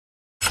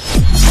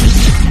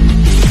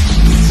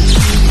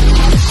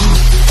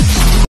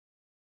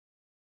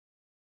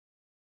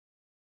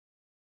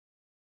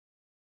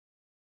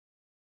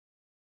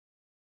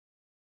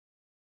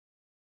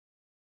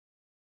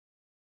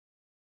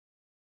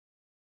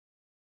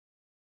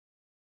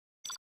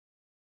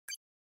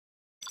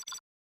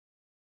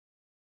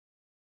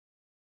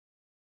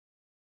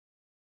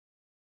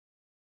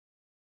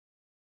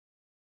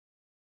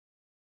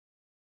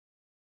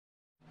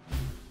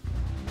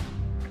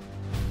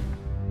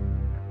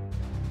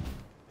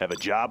Have a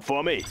job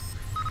for me?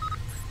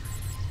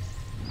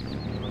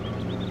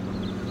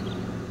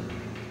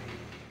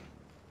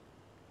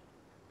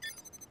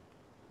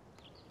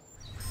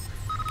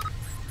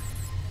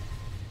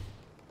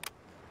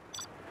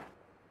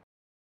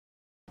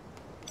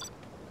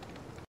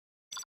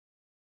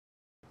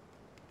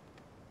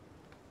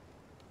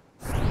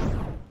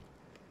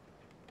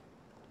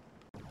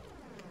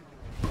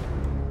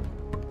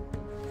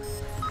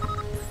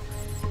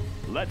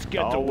 Let's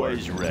get to work.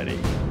 Always ready.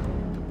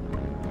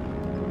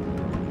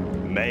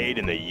 Made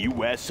in the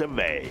US of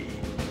A.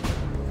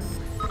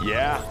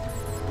 Yeah?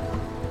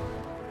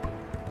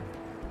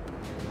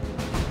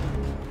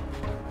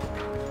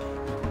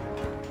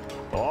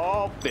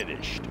 All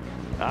finished.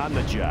 On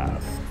the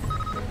job.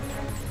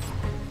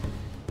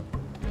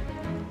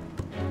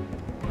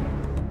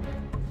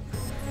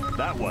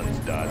 That one's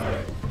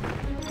done.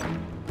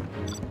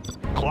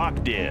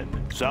 Clocked in.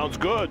 Sounds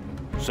good.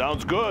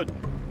 Sounds good.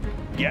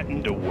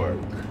 Getting to work.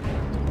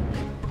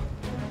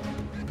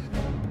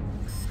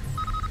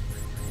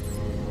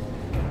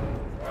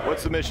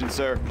 What's the mission,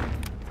 sir?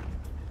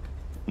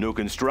 New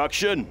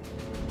construction?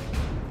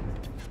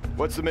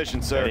 What's the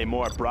mission, sir? Any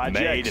more projects?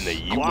 Made in the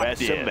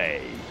US of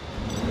A.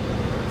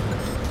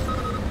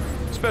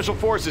 Special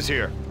Forces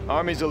here.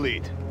 Army's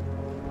elite.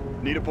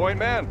 Need a point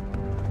man?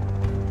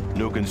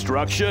 New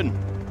construction?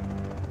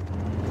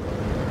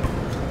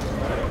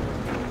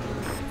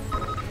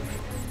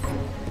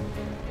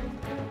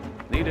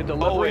 Need a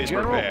delivery, Always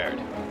General? prepared.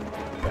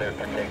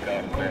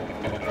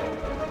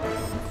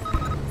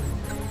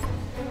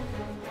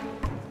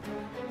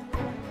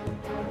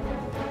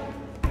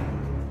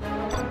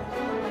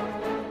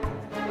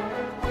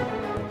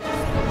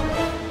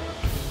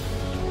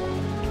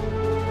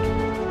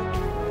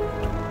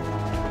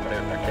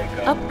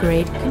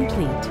 Upgrade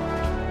complete.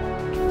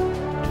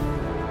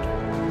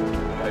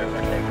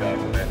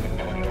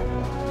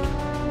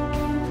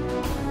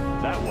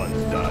 That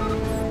one's done.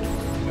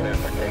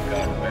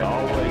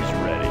 Always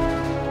ready.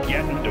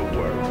 Getting to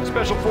work.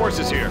 Special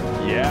Forces here.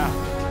 Yeah?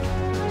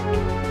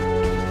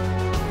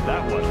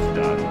 That one's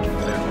done.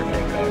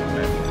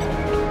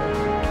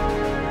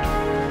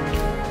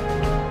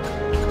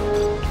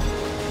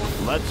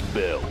 Let's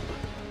build.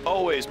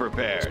 Always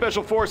prepared.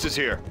 Special Forces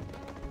here.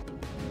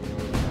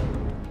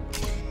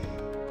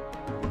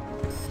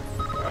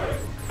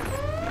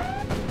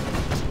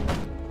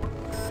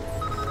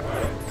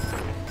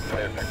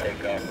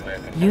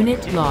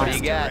 Unit lost. What do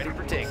you got? Ready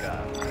for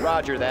takeoff.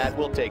 Roger that.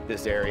 We'll take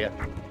this area.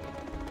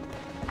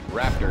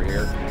 Raptor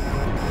here.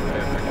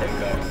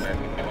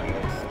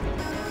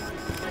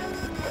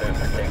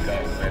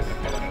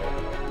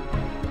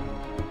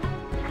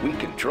 We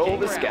control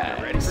the sky.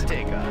 Ready for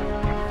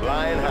takeoff.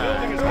 Flying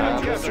high.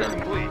 Building is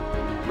complete.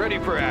 Ready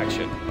for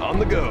action. On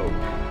the go.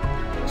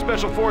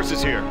 Special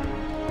Forces here.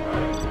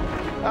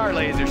 Our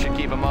laser should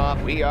keep them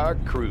off. We are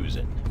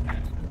cruising.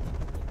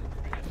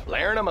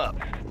 Flaring them up.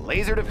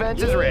 Laser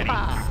defense is ready.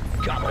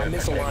 Got my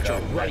missile launcher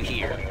right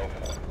here.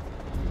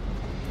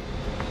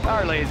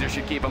 Our laser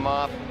should keep them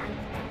off.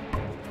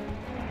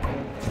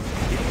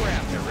 Getting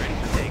Raptor ready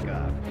for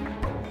takeoff.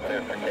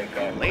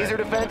 Laser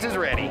defense is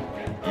ready.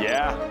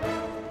 Yeah?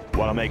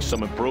 Want to make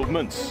some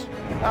improvements?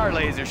 Our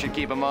laser should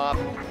keep them off.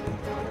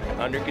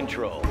 Under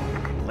control.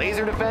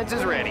 Laser defense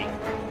is ready.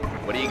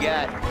 What do you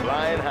got?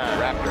 Flying high.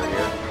 Raptor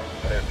here.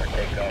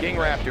 King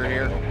Raptor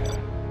here.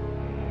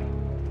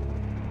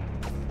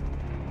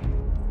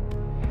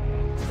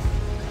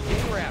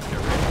 King Raptor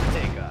ready for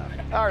takeoff.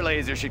 Our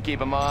laser should keep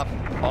them off.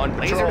 On patrol.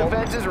 Laser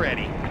defense is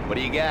ready. What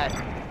do you got?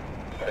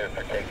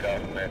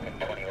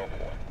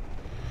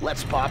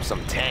 Let's pop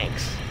some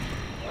tanks.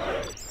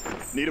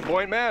 Need a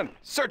point man?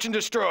 Search and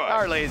destroy.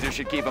 Our laser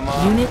should keep them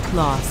off. Unit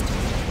lost.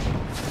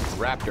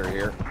 Raptor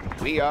here.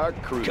 We are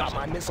cruising. Got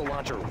my missile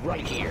launcher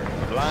right here.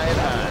 Flying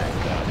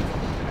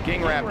high.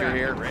 King Raptor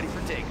here. Ready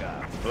for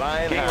takeoff.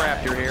 Flying King high.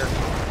 Raptor here.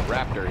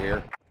 Raptor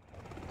here.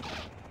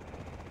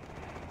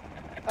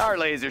 Our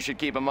laser should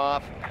keep them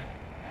off.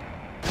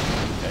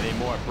 Any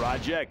more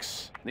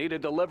projects? Need a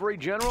delivery,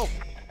 General?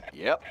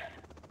 Yep.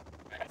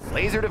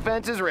 Laser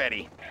defense is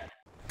ready.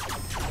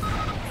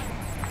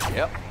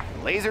 Yep.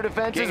 Laser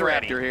defense is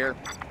ready. Raptor here.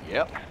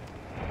 Yep.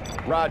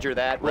 Roger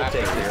that. We'll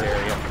take this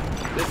area.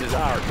 This is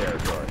our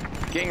territory.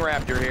 King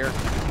Raptor here.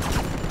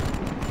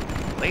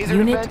 Laser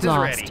Unit defense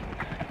lost. is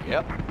ready.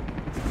 Yep.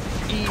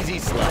 Easy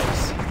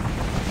slice.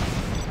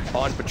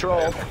 On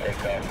patrol.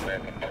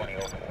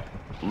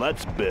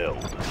 Let's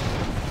build.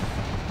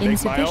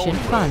 Insufficient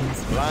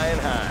funds. Flying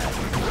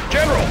high.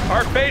 General,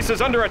 our base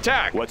is under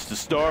attack. What's the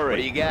story? What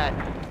do you got?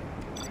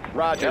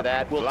 Roger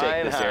that. We'll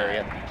take this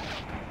area.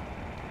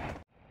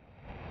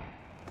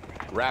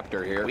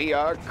 Raptor here. We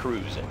are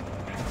cruising.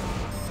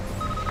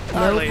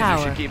 Our Low laser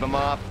power. should keep them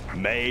off.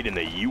 Made in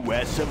the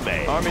US of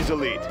A. Army's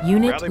elite.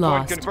 Unit Rally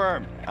lost. point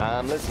confirmed.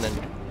 I'm listening.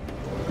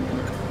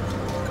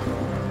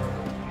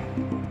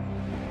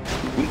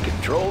 We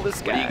control the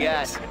sky. What do you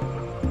got?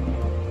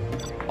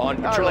 On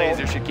patrol. Our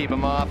laser should keep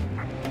them off.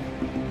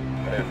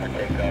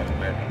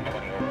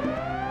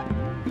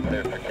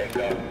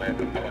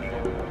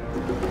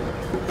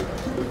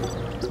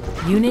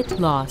 Unit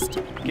lost.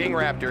 King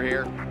Raptor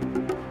here.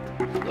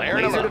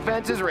 Laser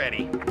defense is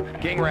ready.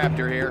 King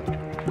Raptor here.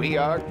 We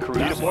are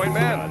cruising. Need a point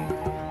man.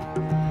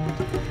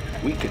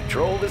 We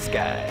control the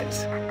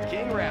skies.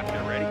 King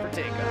Raptor ready for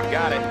takeoff.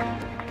 Got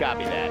it.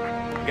 Copy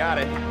that. Got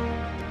it.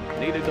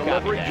 Need a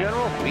delivery,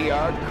 General? We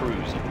are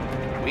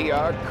cruising. We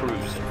are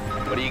cruising.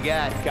 What do you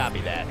got?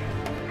 Copy that.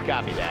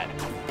 Copy that.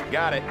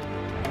 Got it.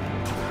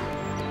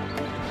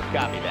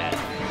 Copy that.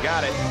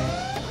 Got it.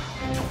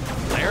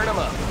 Layering them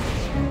up.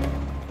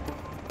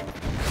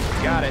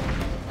 Got it.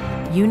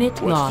 Unit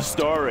What's the lost.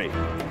 story?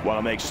 Want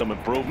to make some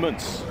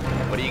improvements?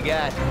 What do you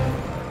got?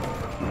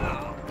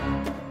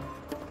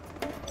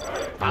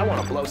 I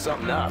want to blow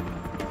something up.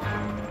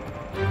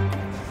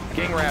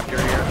 King Raptor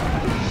here.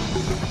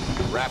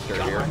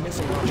 Raptor here. Got my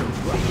missile launcher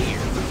right here.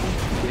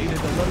 Need a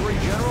delivery,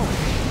 General?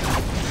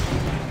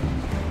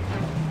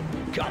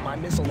 Got my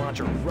missile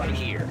launcher right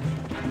here.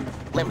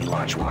 Let me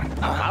launch one.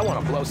 I want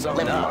to blow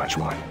something Let me up. launch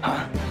one.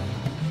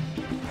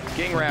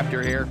 King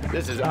Raptor here.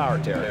 This is our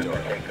territory.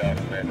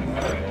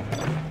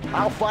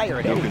 I'll fire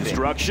at New anything.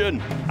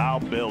 construction? I'll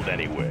build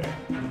anywhere.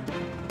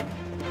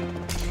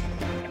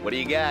 What do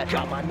you got?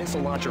 Got my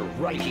missile launcher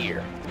right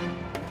here.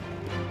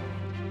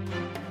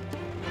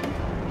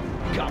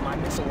 Got my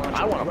missile launcher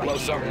I want to right blow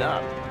here. something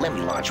up. Let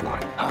me launch one.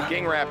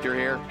 King Raptor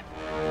here.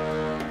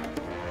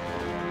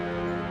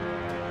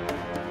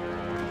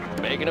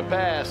 Making a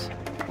pass.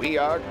 We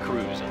are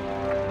cruising.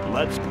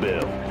 Let's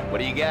build. What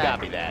do you got?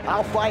 Copy that.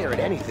 I'll fire at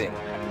anything.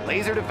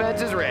 Laser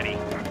defense is ready.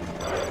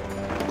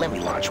 Let me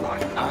launch one.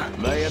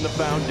 Laying the King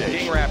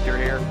foundation. Raptor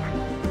here.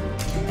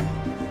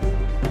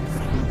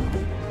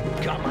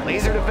 Got my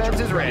Laser missile defense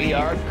launcher is ready. We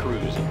right are here.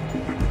 cruising.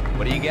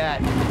 What do you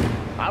got?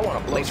 I want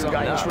to blow Laser something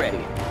guidance up. ready.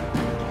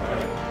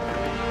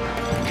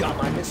 Got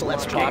my missile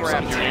Let's launcher King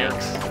right Raptor here.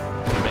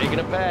 tanks. Making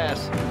a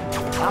pass.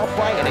 I'll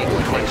fire at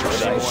anything. Laser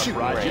sights. More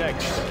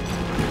projects.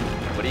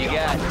 What do you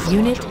got?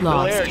 Unit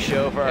Little air lost.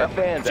 show for our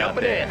fans out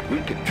Jumping there. in.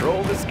 We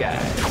control the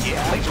skies.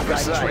 Yeah, laser guidance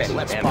Precise ready.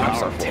 Let's and pop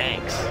some powerful.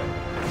 tanks.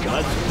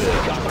 Let's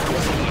build. Got my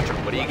missile launcher.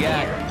 What do you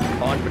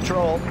got? On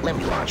patrol. Let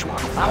me launch one.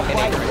 I'll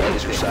fire at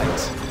laser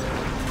sights.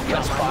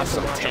 Let's pop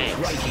some tanks.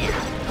 Right here.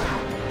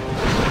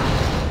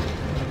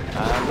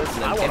 I'm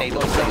listening. I want to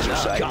Enable blow laser laser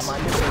sights. Got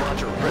my missile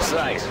launcher right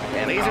Precise here.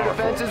 and laser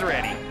defense is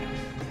ready.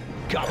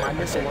 Got my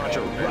missile launcher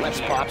right Let's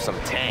here. pop some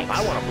tanks.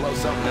 I want to blow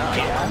something up.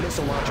 Got my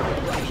missile launcher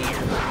right here.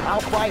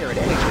 I'll fire at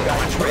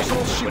anything. Personal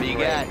What do shooting you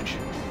got? range.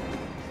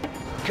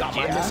 Got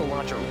my Yeah. missile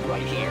launcher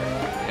right here.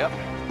 Yep.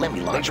 Let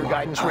me launch Laser one.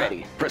 guidance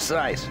ready.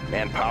 Precise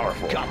and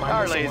powerful. Got my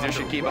Our missile laser launcher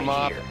should keep right them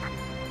off. here.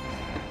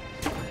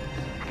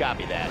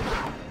 Copy that.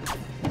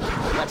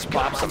 Let's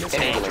Pop pop some some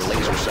tanks. tanks.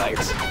 Laser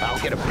sights. I'll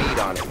get a beat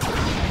on him.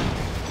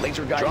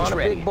 Laser guidance Drawing a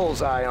ready. big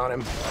bullseye on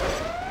him.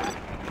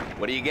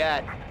 What do you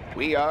got?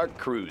 We are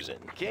cruising.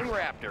 King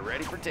Raptor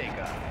ready for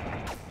takeoff.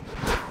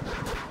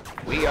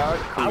 We are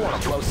cruising. I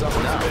want to blow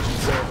something up.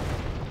 Sir.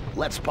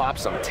 Let's pop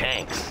some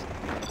tanks.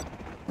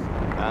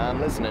 I'm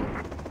listening.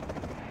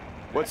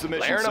 What's the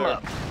mission, Layering them sir?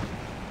 up.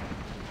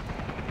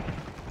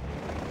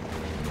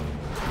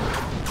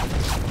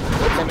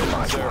 Let me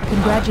launch one.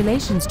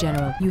 Congratulations,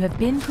 General. You have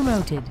been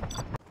promoted.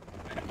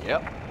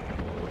 Yep.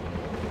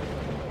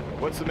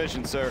 What's the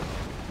mission, sir?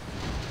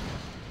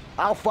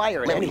 I'll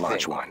fire at Let me anything.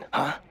 launch one.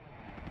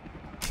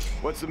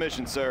 What's the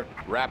mission, sir?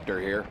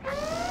 Raptor here.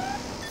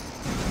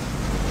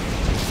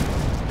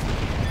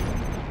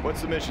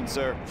 What's the mission,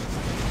 sir?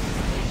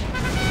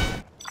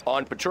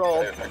 On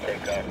patrol.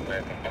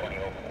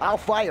 I'll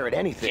fire at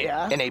anything.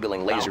 Yeah.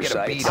 Enabling I'll laser get a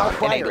sights. beat on I'll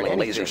fire enabling at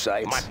laser anything.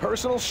 sights. My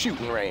personal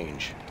shooting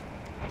range.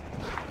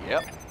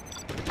 Yep.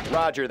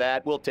 Roger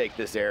that. We'll take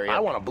this area. I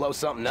want to blow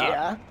something up.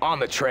 Yeah. On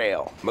the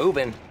trail.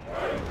 Moving.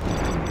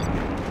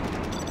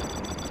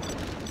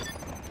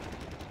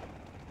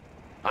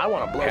 I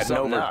want to blow Heading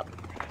something over. up.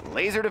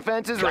 Laser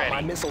defense is Got ready.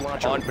 my missile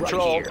launcher On right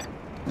patrol. here.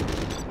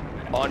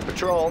 On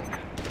patrol.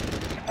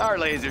 Our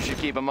laser should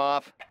keep them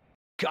off.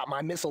 Got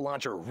my missile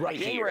launcher right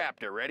King here.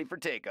 Raptor ready for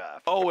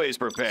takeoff. Always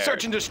prepared.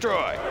 Search and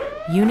destroy.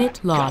 Unit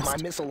Got my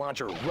lost. missile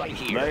launcher right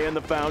here. Laying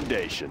the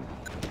foundation.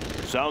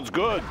 Sounds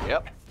good.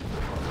 Yep.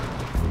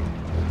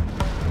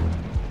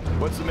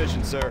 What's the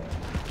mission, sir?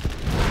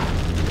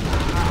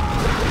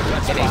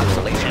 Let's enable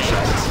the laser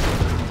sights.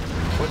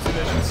 What's the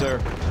mission, sir?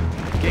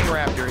 King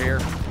Raptor here.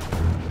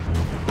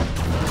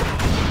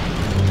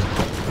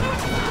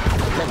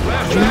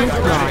 Unit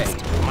lost.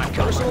 My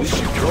personal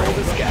control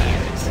the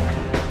skies.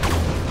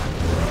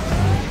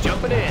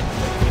 Jumping in.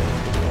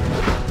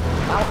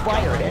 I'll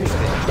fire at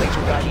anything.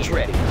 Laser guidance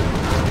ready.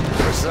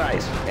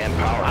 Precise and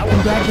powerful.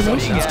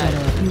 Congratulations,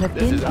 General. You have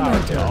This been is our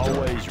promoted. territory.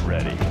 Always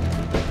ready.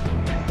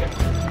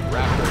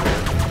 Raptor.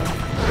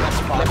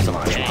 Let's pop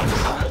some tanks.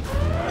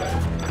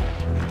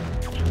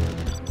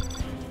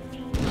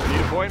 Need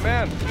a point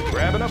man.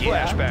 Grabbing a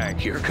flashbang.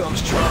 Here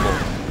comes trouble.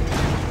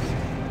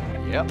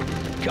 Yep.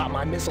 Got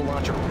my missile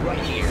launcher right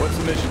here. What's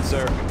the mission,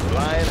 sir?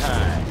 Flying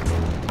high.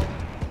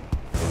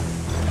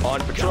 On Got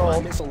my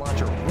patrol. missile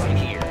launcher right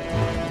here.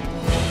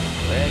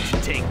 Let's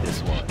take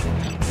this one.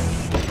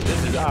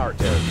 This is our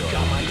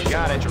territory.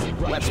 Got it.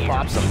 Let's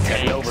pop some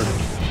tanks. Over.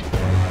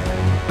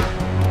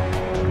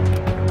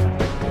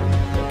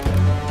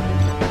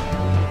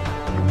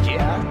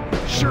 Yeah,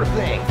 sure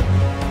thing.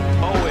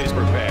 Always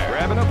prepare.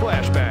 Grabbing a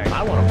flashbang.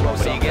 I want to blow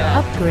something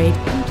up. Upgrade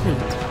complete.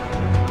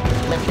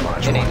 Let's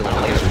launch enabling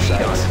laser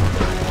sights.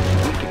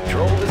 We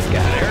control the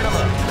sky. Tearing them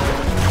up.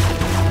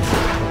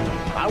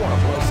 I want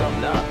to blow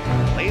something up.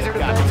 Laser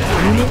defense.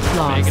 Unit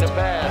lost. Making a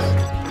pass.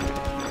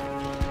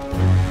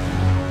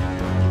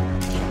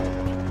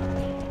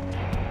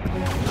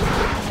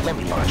 Let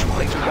me launch one.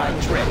 Laser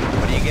guidance ready.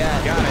 What do you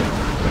got? Got it.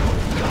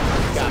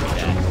 Got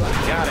that.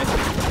 Got it.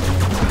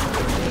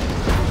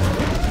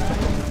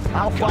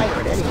 I'll fire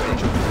at anything.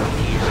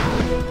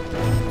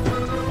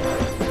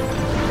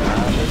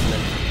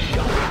 Listening.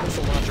 Got a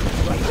missile launcher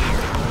right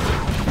here.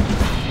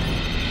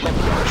 Let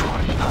me launch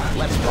one.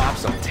 Let's pop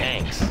some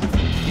tanks.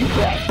 You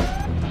bet.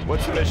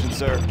 What's the mission,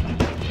 sir?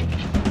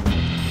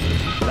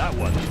 That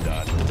one's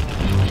done.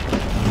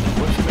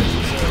 What's the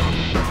mission,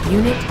 sir?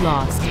 Unit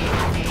lost.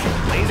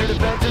 Laser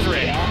defense is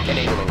ready.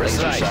 Enabling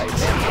laser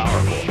sights.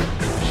 Powerful.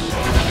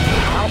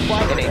 I'll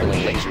fire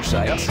enabling laser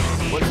sights.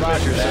 What's the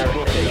mission, sir?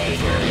 We'll take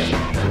this area.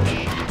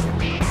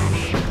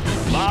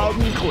 Loud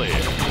and clear.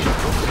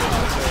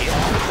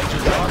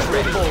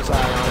 Ready. Bullseye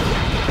on.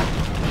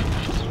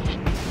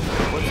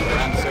 What's the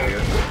mission,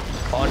 sir?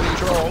 On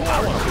control. I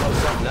want to blow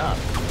something up.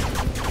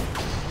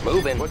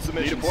 Moving. What's the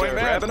Need mission, a point, sir?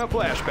 man? Grabbing a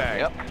flashbang.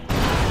 Yep.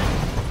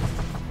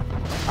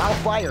 I'll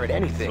fire at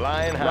anything.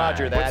 Flying high.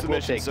 Roger that. What's the We'll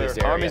mission, take sir? this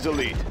area. Army's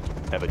elite.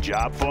 Have a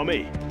job for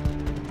me.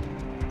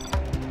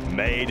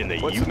 Made in the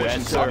What's the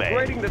mission, US sir? of A.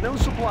 Upgrading the new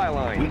supply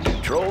line. We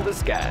control the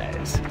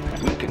skies.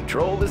 We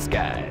control the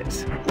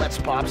skies. Let's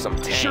pop some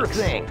tanks. Sure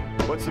thing.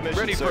 What's the mission,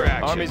 Ready sir? for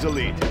action. Army's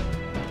elite.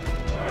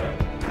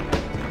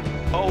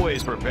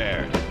 Always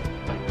prepared.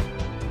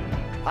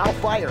 I'll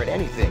fire at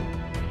anything.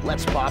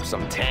 Let's pop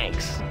some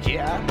tanks.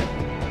 Yeah?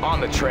 On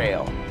the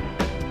trail.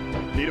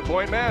 Need a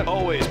point, man?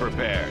 Always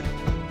prepared.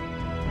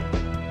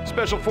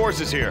 Special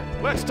Forces here.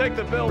 Let's take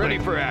the building. Ready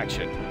for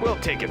action. We'll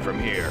take it from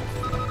here.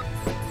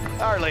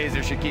 Our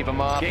laser should keep them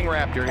off. King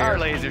Raptor here. Our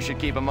laser should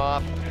keep them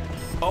off.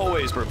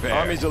 Always prepared.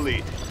 Army's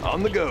elite.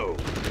 On the go.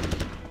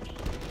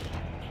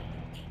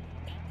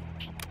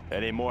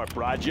 Any more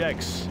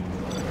projects?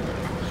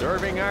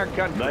 Serving our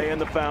country. Laying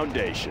the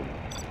foundation.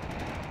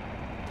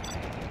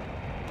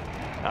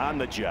 On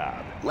the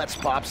job. Let's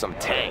pop some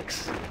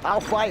tanks. I'll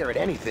fire at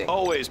anything.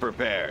 Always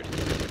prepared.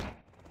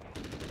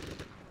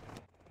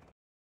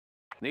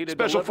 Need a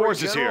Special delivery,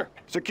 Forces General? here.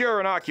 Secure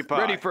and occupy.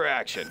 Ready for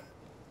action.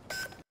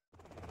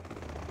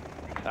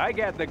 I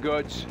got the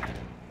goods.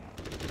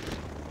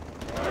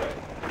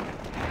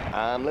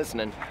 I'm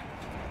listening.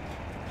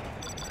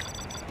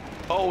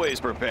 Always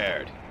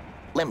prepared.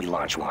 Let me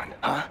launch one,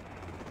 huh?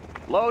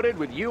 Loaded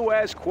with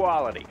U.S.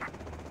 quality.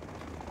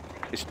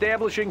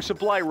 Establishing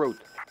supply route.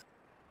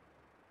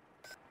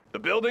 The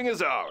building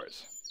is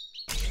ours.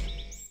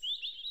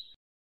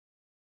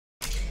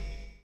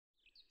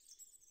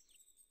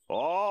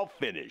 All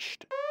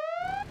finished.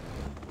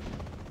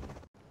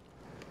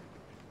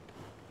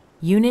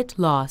 Unit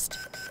lost.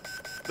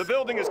 The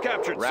building is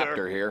captured, Raptor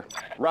sir. here.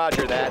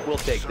 Roger that. We'll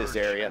take this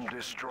area.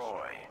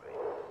 Destroy.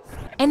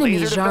 Enemy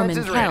Laser Jarman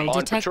defense is ready. Hell On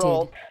detected.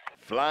 patrol.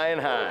 Flying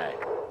high.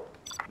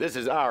 This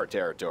is our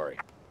territory.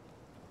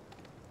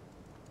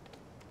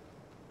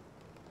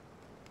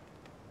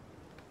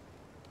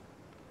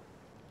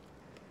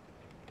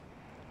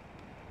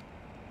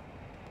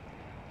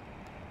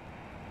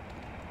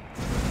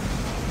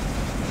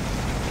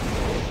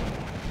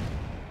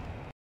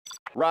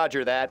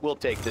 Roger that. We'll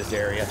take this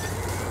area.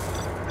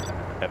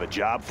 Have a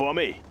job for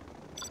me.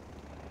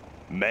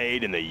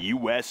 Made in the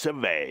US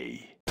of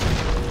A.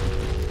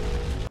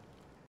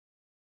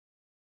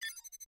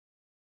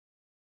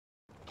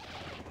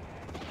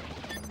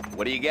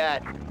 What do you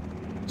got?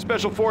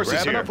 Special Forces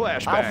Grabbing here. a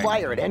flashbang. I'll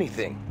fire at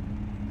anything.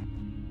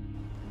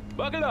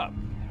 Buckle up.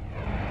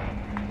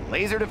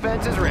 Laser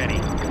defense is ready.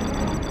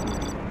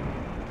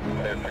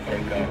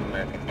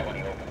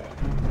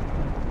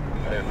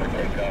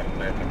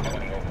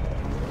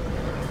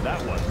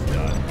 That one's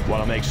done.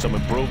 Want to make some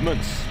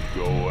improvements?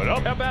 Going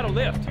up. How about a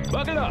lift?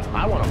 Buckle up.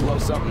 I want to blow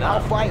something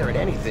up. I'll fire at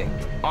anything.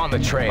 On the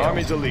trail.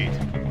 Army's elite.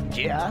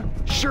 Yeah?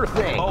 Sure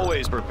thing.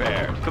 Always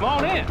prepared. Come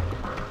on in.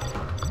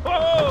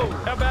 Whoa!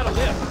 How about a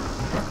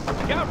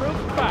lift? Got room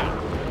for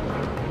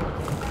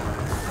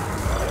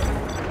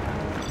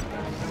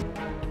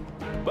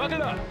 5.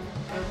 Buckle up.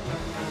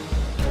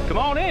 Come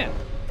on in.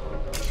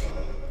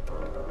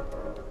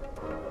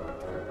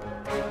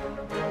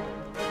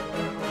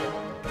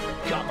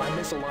 Got my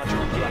missile launcher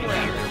right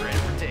here. Ready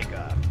for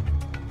takeoff.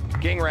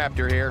 King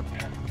Raptor here.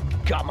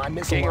 Got my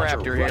missile King launcher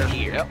Raptor right here.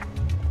 here.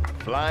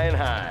 Yep. Flying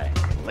high.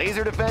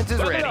 Laser defense is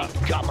ready.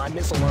 Got my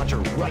missile launcher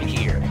right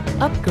here.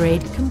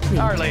 Upgrade complete.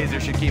 Our laser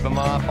should keep them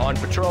off. On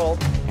patrol.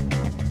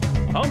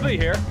 Humvee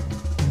here.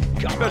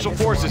 Got my Special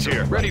missile Forces launcher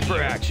here. right Ready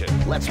for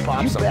action. Let's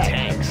pop some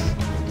tanks.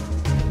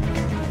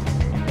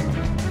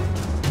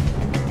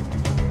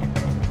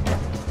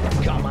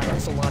 Got my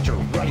missile launcher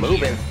right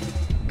Moving. here.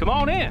 Come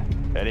on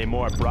in. Any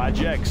more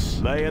projects?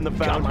 Laying the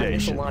Got my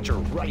missile foundation. launcher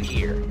right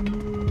here.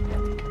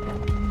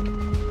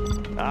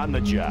 On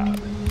the job.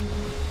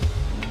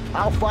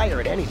 I'll fire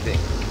at anything.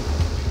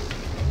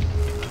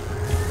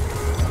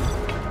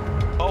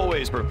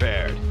 Always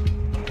prepared.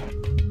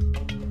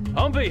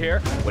 Humvee here.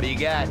 What do you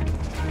got?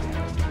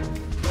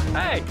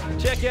 Hey,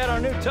 check out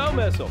our new tow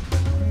missile.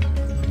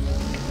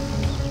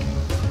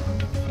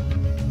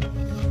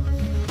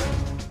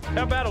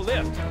 How about a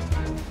lift?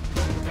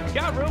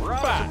 Got room for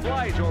 5.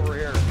 Supplies over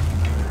here.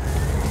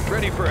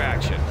 Ready for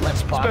action.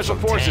 Let's pop Special some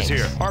forces tanks.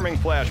 here. Arming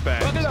Look it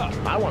flashbangs. up.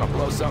 I want to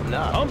blow something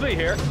up. Humvee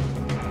here.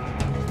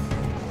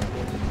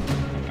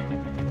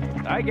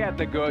 I got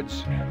the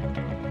goods.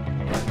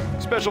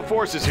 Special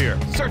forces here.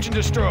 Search and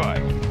destroy.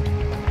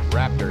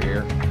 Raptor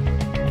here.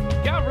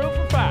 Got room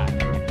for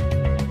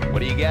 5. What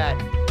do you got?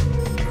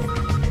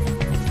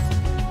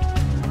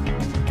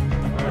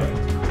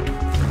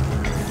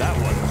 That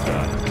one's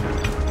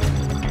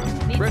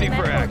done. Ready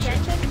for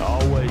action.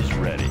 Always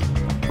ready.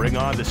 Bring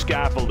on the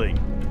scaffolding.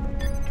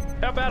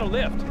 How about a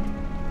lift?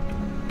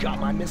 Got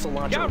my missile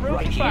launcher Got room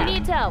right for here. five. Who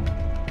needs help?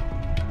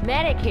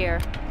 Medic here.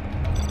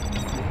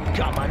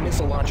 Got my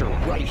missile launcher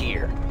right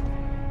here.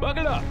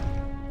 Buckle up.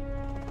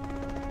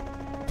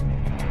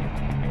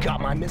 Got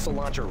my missile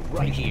launcher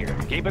right here.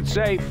 Keep it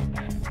safe.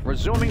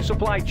 Resuming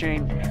supply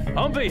chain.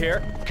 Humvee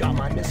here. Got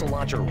my missile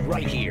launcher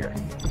right here.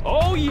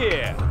 Oh,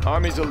 yeah.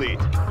 Army's elite.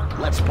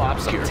 Let's pop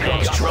some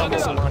tanks. Got my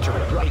missile launcher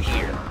right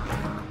here.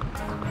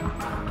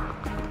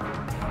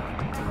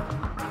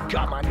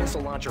 Got my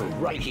missile launcher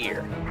right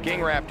here. King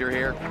Raptor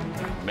here.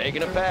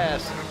 Making a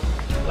pass.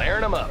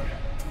 Flaring them up.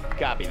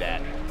 Copy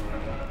that.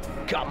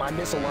 Got my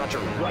missile launcher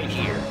right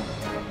here.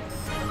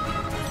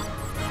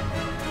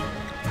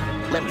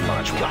 Let me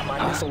launch. Got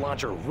my missile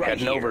launcher right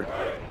Heading here. over.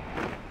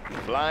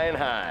 Flying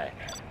high.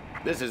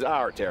 This is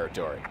our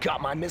territory.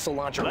 Got my missile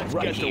launcher Let's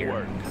right get here. to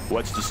work.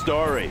 What's the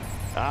story?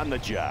 On the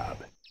job.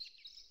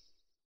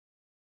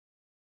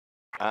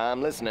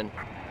 I'm listening.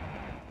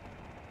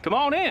 Come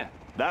on in.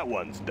 That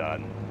one's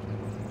done.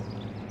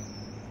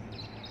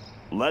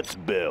 Let's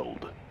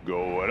build.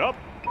 Going up.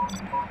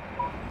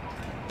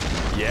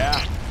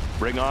 Yeah.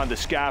 Bring on the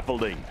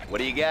scaffolding. What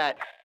do you got?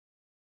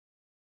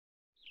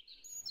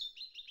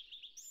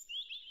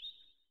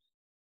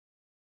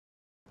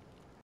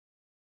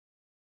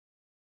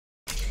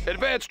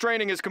 Advanced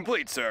training is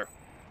complete, sir.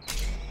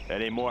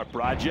 Any more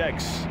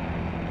projects?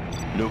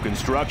 New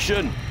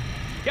construction?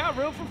 Got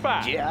room for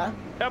 5. Yeah?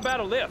 How about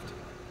a lift?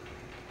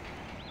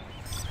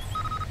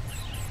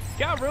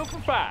 Got room for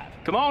 5.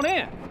 Come on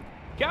in.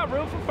 Got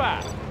room for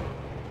 5.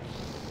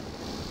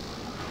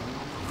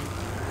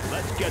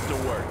 Let's get to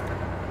work.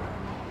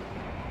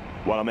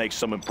 Want to make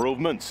some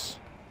improvements?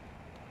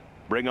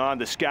 Bring on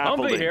the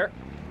scaffolding. Humvee here.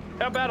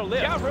 How about a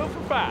lift? Got room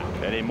for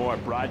 5. Any more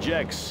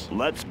projects?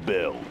 Let's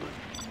build.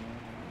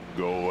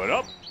 Going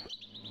up.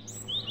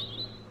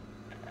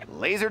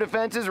 Laser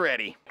defense is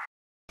ready.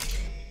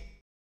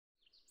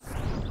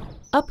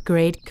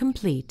 Upgrade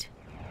complete.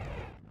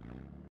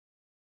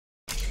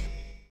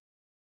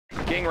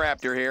 King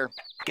Raptor here.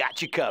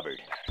 Got you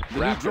covered. The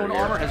new drone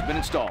armor has been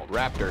installed.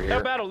 Raptor How here.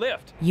 about a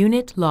lift?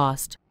 Unit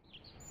lost.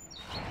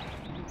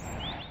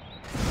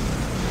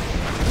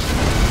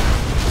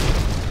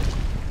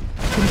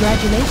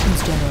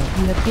 Congratulations, General.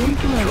 You have been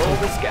Control promoted.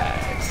 the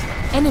skies.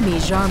 Enemy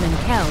Jarman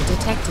Kell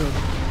detected.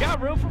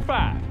 Got room for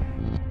 5.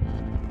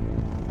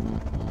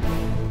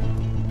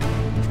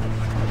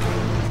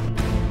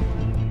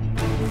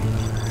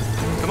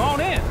 Come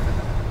on in.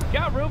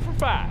 Got room for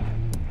 5.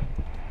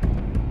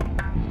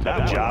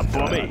 That job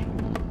for me.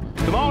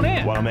 Come on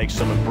in. Want to make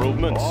some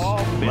improvements? All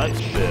Let's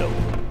build.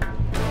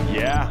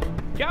 Yeah.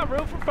 Got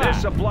room for 5.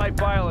 This supply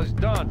pile is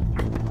done.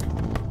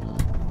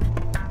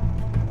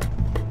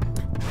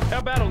 How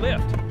about a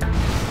lift?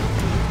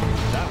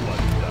 That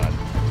one's done.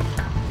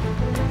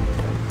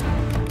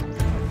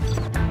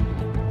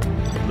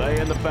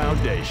 Laying the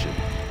foundation.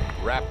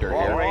 Raptor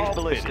All here. range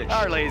ballistics.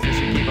 Our lasers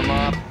should keep them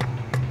off.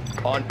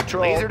 On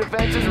patrol. Laser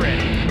defense is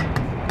ready.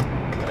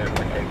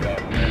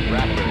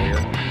 Raptor here.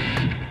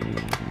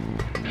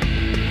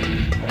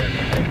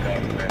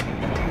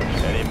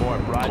 Any more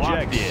projects?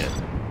 Clocked in.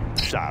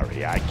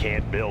 Sorry, I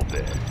can't build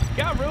there.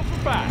 Got room for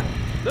 5.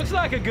 Looks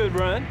like a good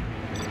run.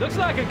 Looks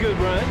like a good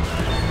run.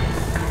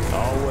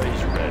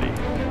 Always ready.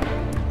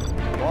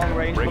 Long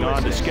range Bring on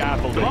the ballistics.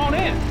 scaffolding. Come on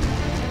in.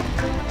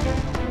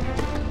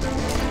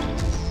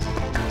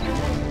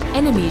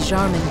 Enemy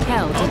Jarman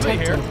Kell Over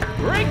here. detected.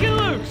 Break it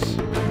loose.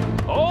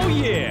 Oh,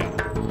 yeah.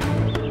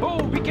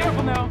 Oh, be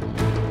careful now.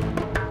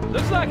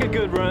 Looks like a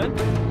good run.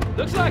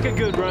 Looks like a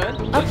good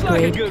run. Looks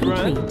like a Upgrade good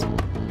complete. run.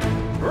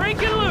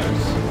 Break it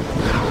loose.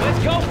 Let's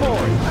go for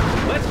it.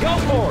 Let's go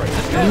for it.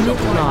 Let's go.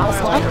 Unit lost.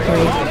 Come on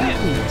Upgrade in.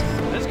 complete.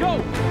 Let's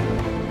go.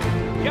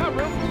 Got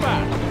room for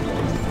 5.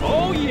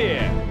 Oh,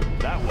 yeah.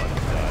 That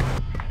one's done.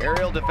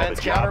 Aerial defense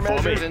Have a job for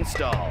countermeasures me.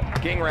 installed.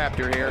 King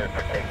Raptor here.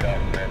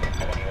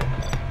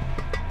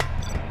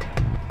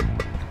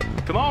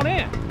 Come on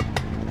in.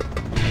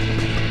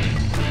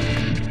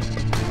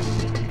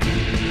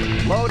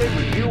 Loaded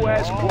with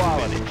U.S.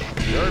 quality.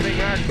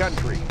 Serving our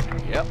country.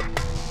 Yep.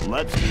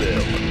 Let's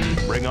build.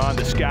 Bring on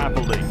the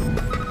scaffolding.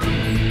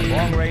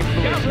 Long-range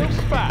Got room ballistics.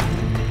 for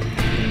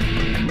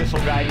 5. Missile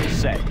guidance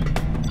set.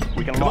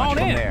 We can launch on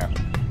from in. there.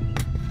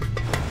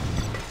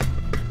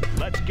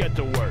 Let's get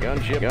to work.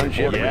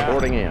 Gunship Yeah.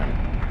 reporting in.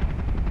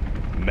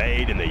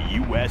 Made in the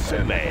U.S.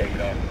 of A.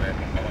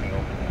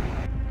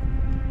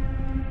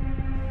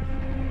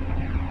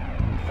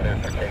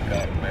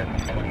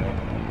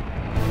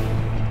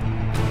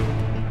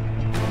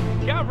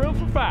 Got room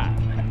for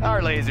 5.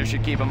 Our laser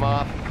should keep them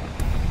off.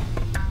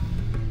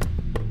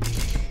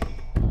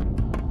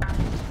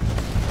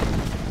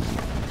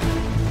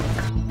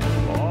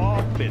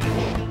 All finished.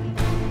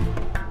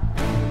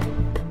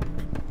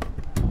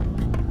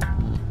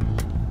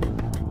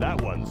 That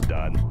one's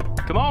done.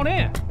 Come on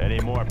in. Any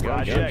more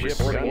projects?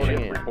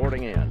 Gunship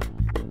reporting in.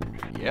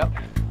 Yep.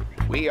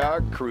 We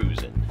are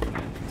cruising.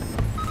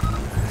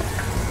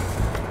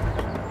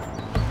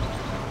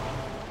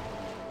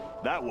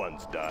 That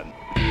one's done.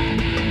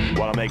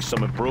 Want to make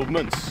some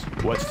improvements?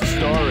 What's the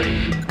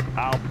story?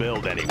 I'll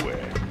build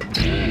anywhere.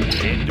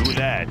 Can't do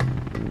that.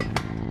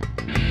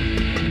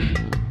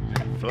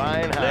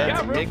 Flying high.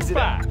 Got room Mix for it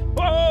up. 5.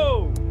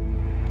 Whoa!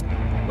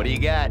 What do you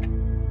got?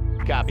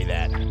 Copy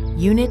that.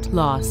 Unit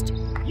lost.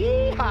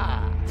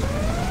 Yeehaw!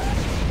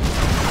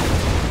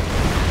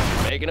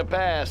 Making a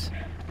pass.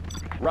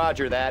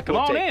 Roger that. Come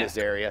We'll on take in. this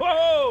area.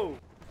 Whoa!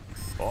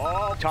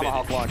 All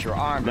Tomahawk finished. launcher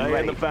armed and Laying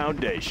ready. the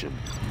foundation.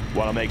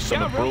 Want to make some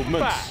Got room for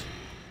improvements? 5.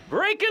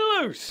 Breaking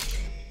loose.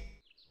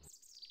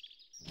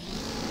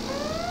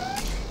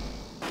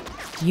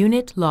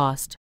 Unit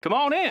lost. Come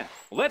on in.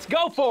 Let's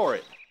go for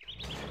it.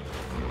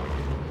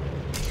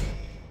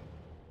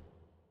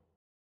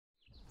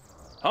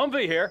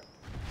 Humvee here.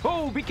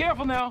 Oh, be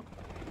careful now.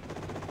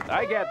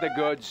 I got the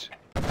goods.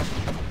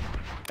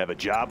 Have a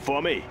job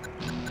for me?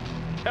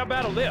 How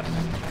about a lift?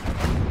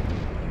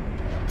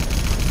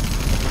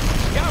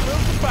 Got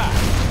room for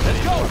 5.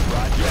 Let's go.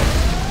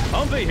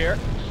 Humvee here.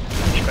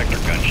 Inspector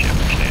Gunship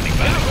standing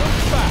by. Got room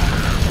for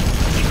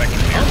 5. Inspector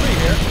here. Humvee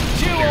here.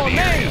 Chew Clear on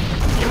the area. me.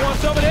 You want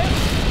some of this?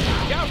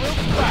 Got room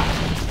for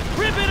 5.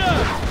 Rip it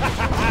up.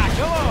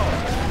 Come on.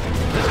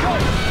 Let's go.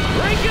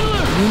 Break it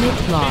loose. Unit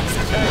lost.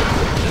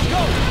 Let's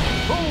go.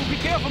 Oh, be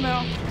careful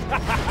now.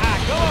 Come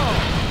on.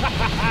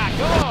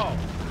 Come on.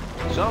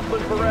 Something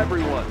for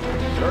everyone.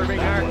 Serving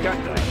our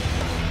country.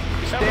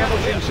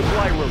 Establishing Establishing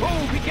supply route.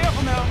 Oh, be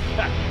careful now.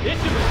 It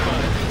should be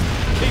fun.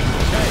 Keep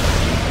the change.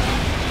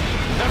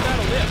 How about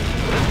a lift?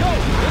 Let's go.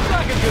 Looks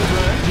like a good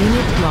run.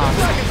 Unit Looks lost.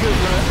 like a good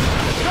run.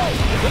 Let's go.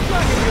 Looks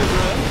like a good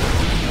run.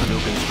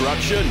 New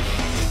construction?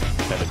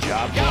 Have a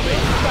job for Got me?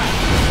 room for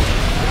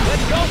 5.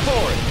 Let's go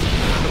for it.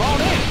 Come on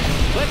in.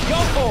 Let's go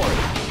for it.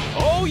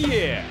 Oh,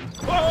 yeah.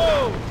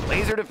 Whoa.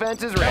 Laser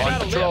defenses How are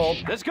about on a patrol.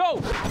 lift? Let's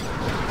go.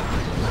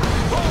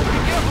 Whoa, be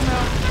careful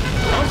now.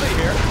 Humvee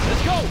here.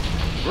 Let's go.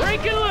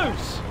 Break it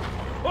loose.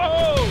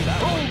 Whoa.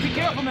 Oh, be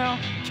careful now.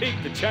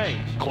 Keep the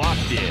change.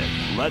 Clocked in.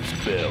 Let's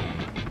build.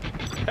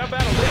 How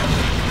about a lift?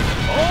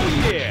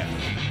 Oh, yeah.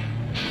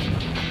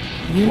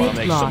 Want to Unit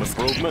make some lost.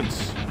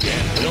 improvements?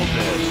 Can't build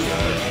this.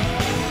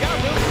 Got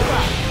room for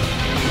 5.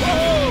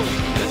 Whoa.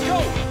 Let's go.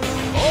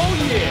 Oh,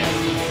 yeah.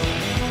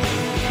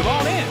 Come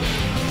on in.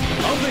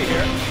 Humvee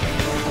here.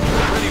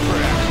 Ready for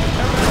action.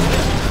 How about a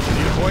lift?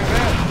 Need a point,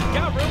 man?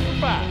 Got room for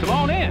 5. Come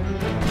on in.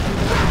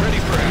 Ready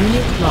for action.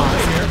 Unit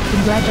lost.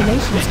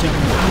 Congratulations,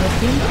 General. You have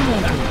been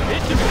promoted.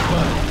 It should be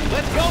fun.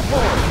 Let's go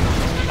for it.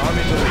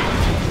 Army's elite.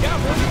 Got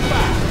room for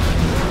 5.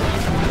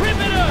 Rip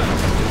it up.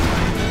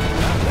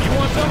 You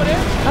want some of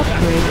this?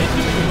 Upgrade It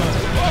should be fun.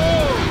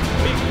 Whoa.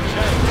 Keep the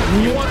change. You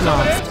Unit want some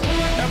of this? lost.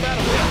 How about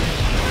a lift?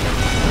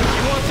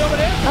 You want some of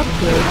this?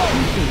 Upgrade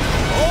complete.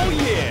 Oh,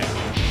 yeah.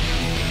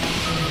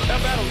 How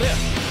about a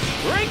lift?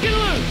 Break it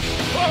loose.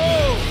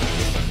 Whoa.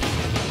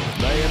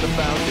 Laying the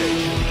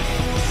foundation.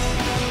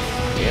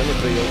 In the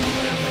field.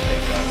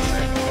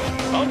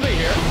 Humvee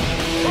here.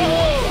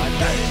 Whoa.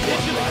 It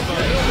should be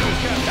fun.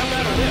 How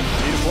about a lift?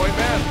 Need a point,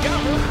 man? Got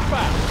room for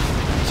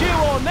 5. Chew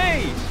on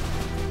these.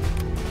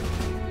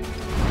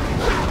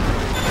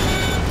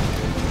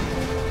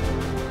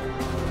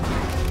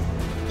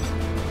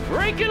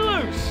 Break it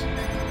loose.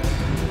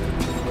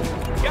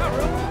 Got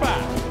room for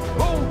 5.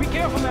 Oh, be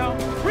careful now.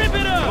 Rip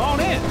it up. Come on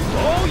in.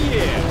 Oh,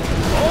 yeah.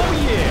 Oh,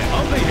 yeah.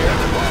 Humvee here.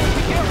 Oh,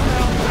 be careful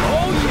now.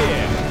 Oh,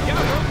 yeah.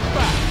 Got room for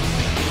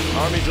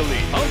 5. Army's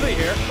elite. Humvee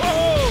here.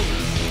 Oh.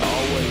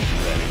 Always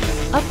ready.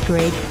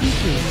 Upgrade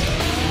complete.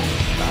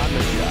 On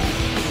the job.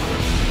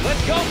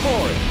 Let's go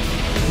for it.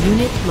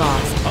 Unit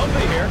lost.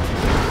 Humvee here.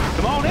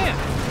 Come on in.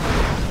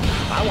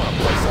 I want to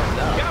blow something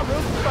up. Got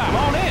room for 5. Come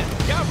on in.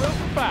 Got room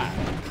for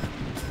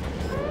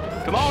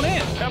 5. Come on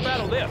in. How about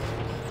a lift?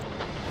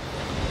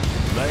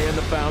 Laying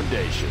the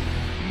foundation.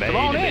 Made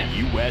on in in. the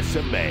U.S.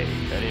 of A.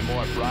 Any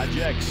more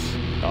projects?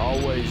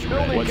 Always ready.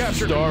 Building What's the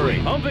capture story?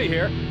 complete. Humvee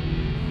here.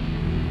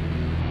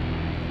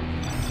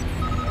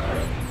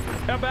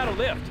 How about a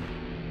lift?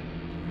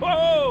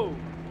 Whoa!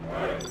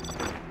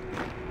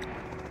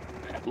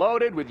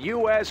 Loaded with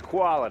U.S.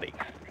 quality.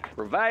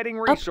 Providing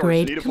resources.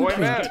 Upgrade Need a point,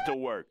 complete. man? Get to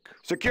work.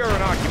 Secure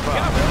and occupy.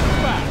 Got room for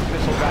five.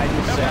 Missile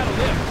guidance How set. about a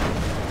lift?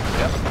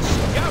 Yep.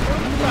 Got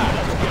room for five.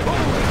 Whoa,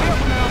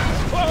 careful now.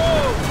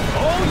 Whoa!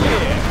 Oh,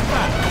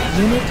 yeah.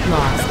 Unit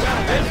lost.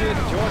 That's it.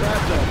 Enjoy that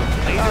zone.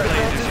 Laser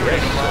defense is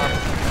ready, Mom.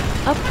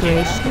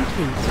 Upgrade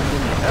complete.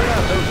 How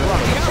about those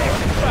rockets?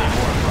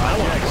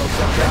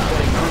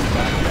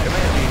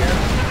 Comanche here.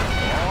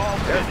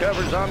 Air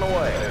cover's on the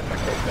way.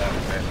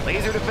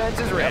 Laser defense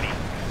is ready.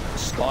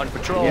 On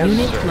patrol.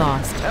 Unit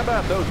lost. How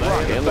about those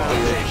rockets?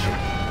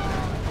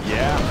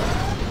 Yeah.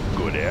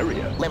 Good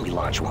area. Let me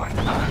launch one.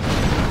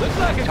 Looks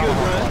like a good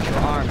run. Launcher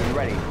armed and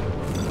ready.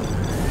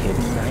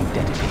 Hidden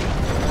identity.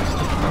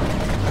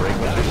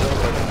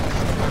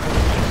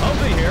 I'll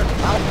be here.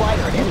 I'll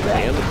fighter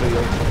inbound. In the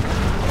field.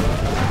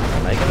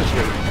 Making a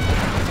sweep.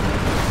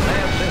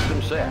 Nav system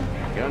set.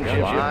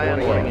 Gunship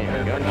reporting in.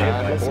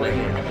 Gunship reporting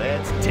in.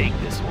 Let's take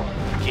this one.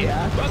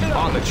 Yeah?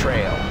 On the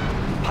trail.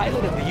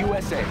 Pilot of the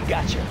USA.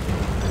 Gotcha.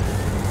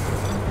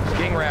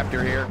 King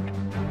Raptor here.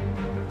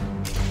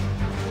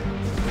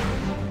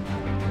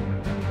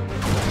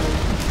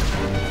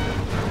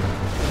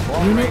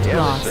 Unit Yes,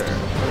 lost. sir.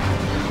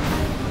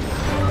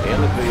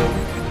 In the field.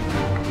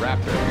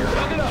 Raptor here.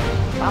 Buck it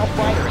up. I'll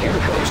fighter. Here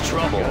goes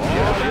trouble.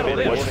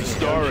 What's the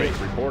story?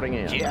 Reporting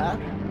in. Yeah?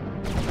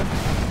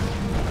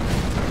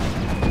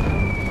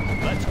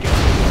 Let's go.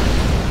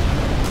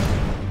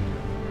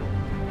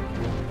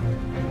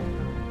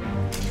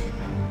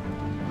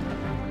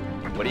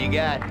 What do you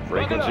got?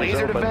 Frequency's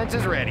Laser open. defense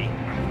is ready.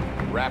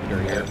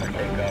 Raptor here.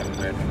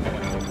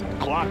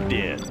 Clocked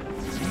in.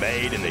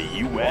 Made in the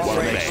U.S.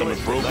 Want to of make A. some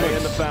improvements?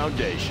 Laying the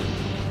foundation.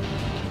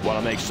 Want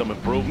to make some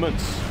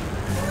improvements?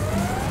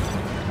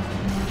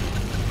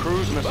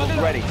 Cruise missiles Buck it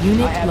up. ready.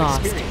 Unit I have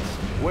lost. experience.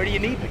 Where do you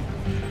need me?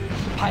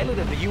 Pilot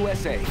of the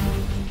USA.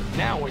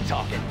 Now we're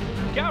talking.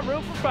 Got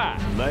room for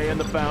five. Laying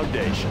the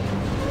foundation.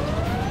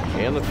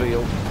 In the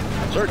field.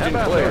 Searching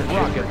clear.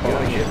 Rocket.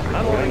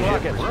 Unloading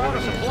rockets. We're out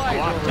of supplies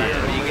Clocked over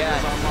here. What do you got?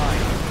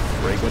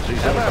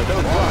 Frequencies How about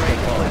those rocket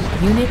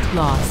pods? Unit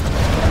lost.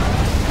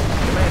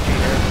 Comanche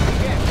here.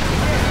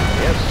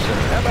 Yes, sir.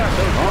 How about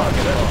those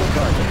rocket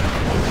pods?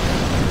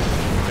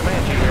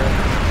 Comanche here.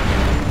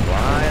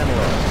 Flying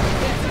low.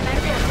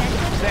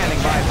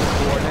 Standing by for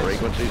coordinates.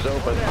 Frequencies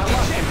open.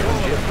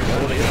 Gunship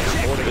reporting in.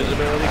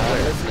 Visibility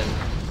clear.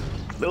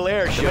 Little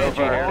air show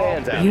for our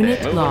fans out Unit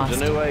there. lost.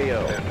 Moving to new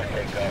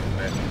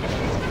AO.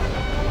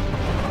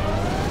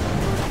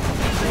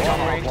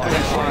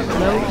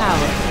 Low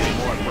power.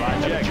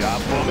 Have a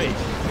job for me.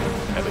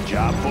 Have a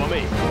job for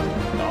me.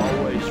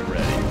 Always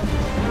ready.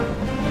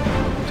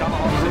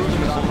 Tomahawk cruise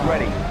missiles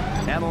ready.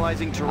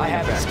 Analyzing terrain I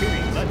have effects.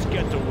 experience. Let's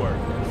get to work.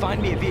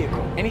 Find me a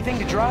vehicle. Anything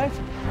to drive?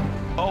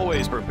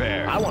 Always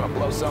prepared. I want to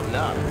blow something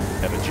up.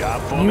 Have a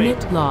job for me.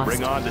 Unit lost.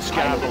 Bring on the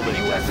Pilot of scaffolding.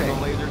 the USA.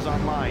 Lasers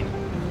online.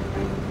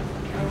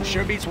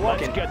 Sure beats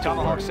walking. Let's get to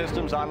Tomahawk work.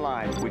 systems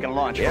online. We can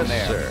launch Yes, from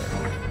there. sir.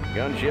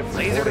 Gunship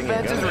Laser reporting in.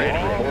 defense is Gunship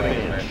ready.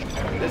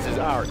 reporting in. This is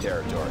our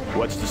territory.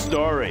 What's the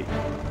story?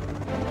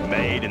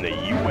 Made in the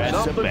U.S.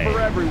 of Something A. for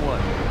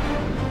everyone.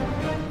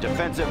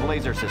 Defensive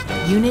laser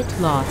systems. Unit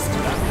lost.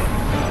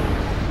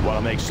 Want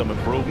to make some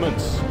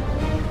improvements?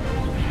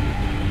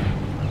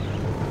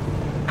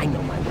 I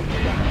know my way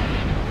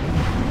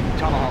around.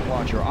 Tomahawk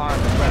launcher armed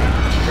and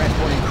ready.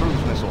 Transporting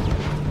cruise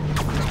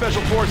missiles.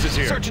 Special forces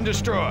here. Search and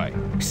destroy.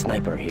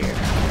 Sniper here.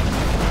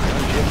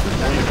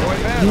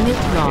 Point man. Unit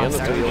In lost.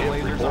 the field.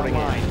 Lasers Reporting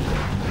online. in.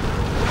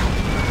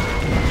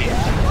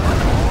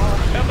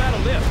 How about a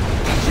lift?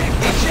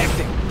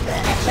 Ejecting.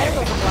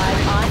 Medical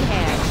supplies on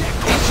hand.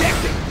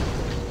 Ejecting.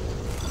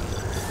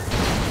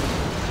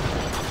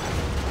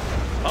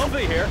 I'll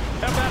be here.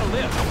 How about a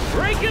lift?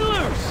 Break it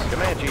loose.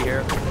 Comanche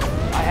here.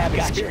 I have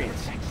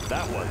experience.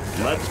 That one.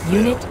 Let's build.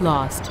 Unit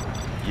lost.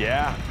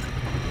 Yeah.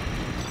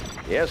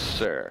 Yes,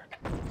 sir.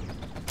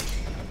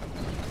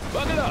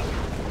 Buck it up.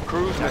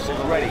 Cruise missiles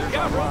ready.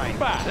 Got room for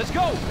five. Let's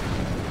go.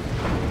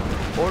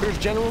 Orders,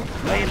 General.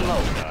 Laying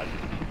low. Done.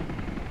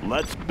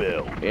 Let's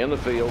build. In the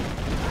field.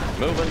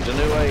 Moving to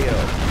new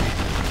AO.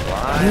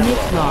 Flying Unit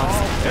low.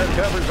 lost. Air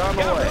cover's on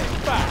the Got way. room for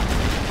five.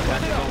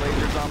 Tactical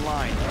lasers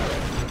online.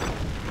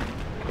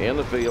 In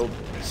the field.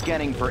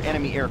 Scanning for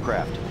enemy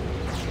aircraft.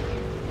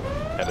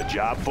 Have a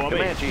job for me?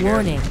 Comanche here.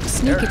 Warning.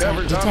 Sneak Air attack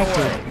cover's on the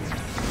detected. way.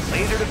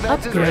 Laser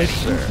defense is Upgrade ready,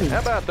 sir. complete. How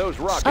about those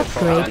rocket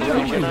Upgrade pods? Operation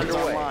complete.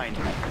 underway. Online.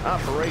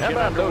 Operation How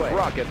about those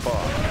rocket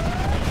pods?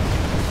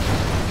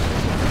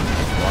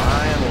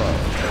 Flying low.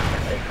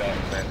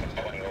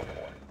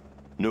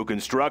 New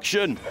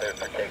construction?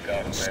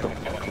 Stone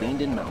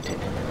cleaned and mounted.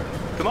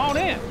 Come on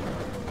in.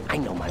 I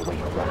know my way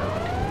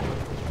around.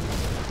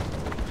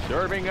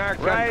 Serving our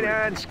country. Right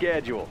on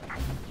schedule.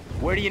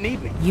 Where do you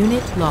need me?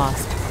 Unit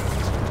lost.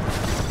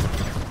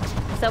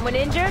 Someone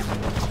injured?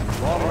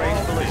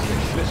 Long-range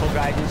ballistics. Missile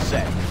guidance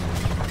set.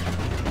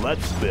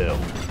 Let's build.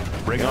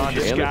 Bring on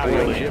the In the field.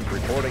 scaffolding. Ship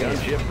reporting in.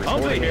 Ship I'll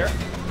be reporting here. in.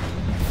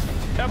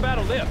 How about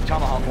a lift?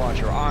 Tomahawk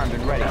launcher armed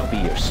and ready. I'll be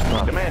your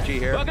spot. Comanche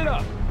here. Buck it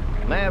up.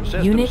 Nav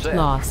system Unit set.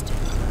 lost.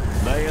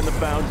 Laying the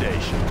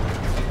foundation.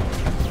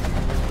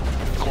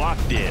 Clock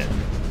Clocked in.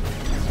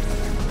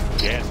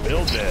 Can't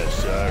build this,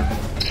 sir.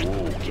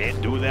 Ooh,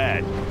 can't do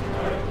that.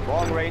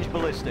 Long-range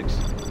ballistics.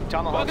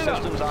 Tomahawk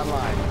systems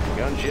online.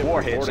 Gunship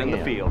Warheads in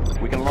the field.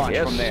 We can launch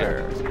yes, from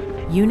there.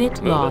 Sir. Unit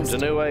Moving lost. to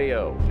new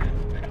AO.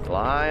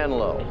 Flying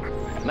low.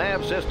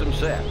 Nav system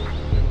set.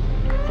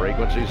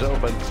 Frequencies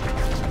open.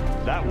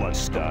 That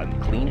one's done.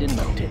 Cleaned and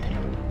mounted.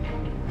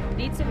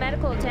 Need some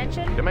medical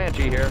attention?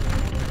 Comanche here.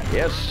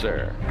 Yes,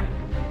 sir.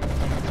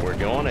 We're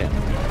going in.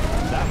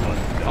 That one's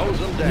done. Hose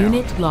them down.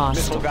 Unit lost.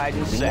 Missile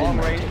guidance set.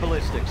 Long-range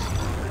ballistics.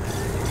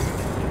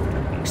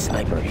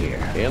 Sniper here.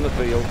 In the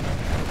field.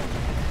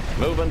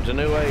 Moving to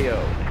new AO.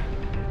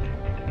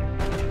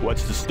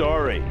 What's the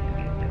story?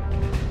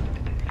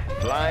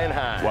 Flying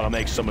high. Want to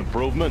make some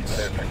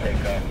improvements?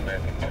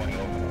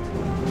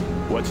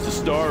 What's the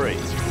story?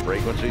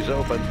 Frequencies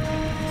open.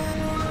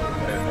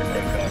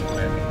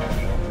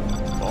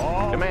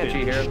 All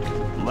Comanche finished.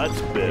 here.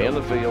 Let's In build.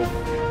 the field.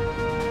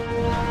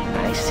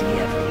 I see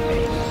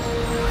everything.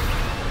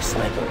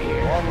 Sniper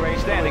here.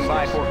 Long-range standing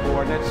by for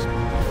coordinates.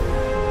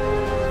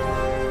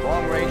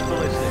 Long-range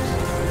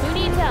ballistics. Who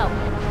needs help?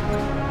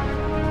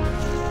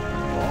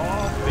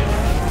 All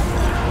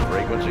finished.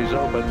 Frequencies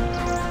open.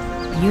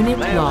 Unit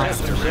Nav lost.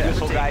 system set.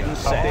 Missile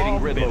guidance All updating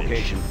grid finished.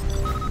 location.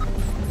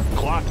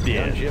 Clocked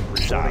in. Gunship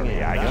reporting Sorry,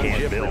 in. I can't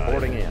Gunship build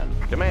reporting it.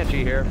 in.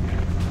 Comanche here.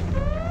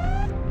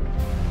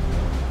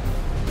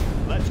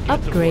 Let's get to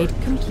Upgrade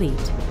work.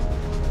 complete.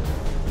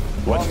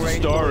 What's the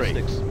Long-range story?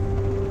 ballistics.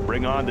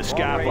 Bring on the Long-range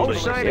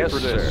scaffolding. ballistics. Yes, for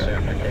this.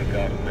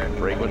 sir.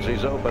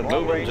 Frequencies open. Moving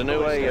Long-range to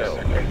new AO.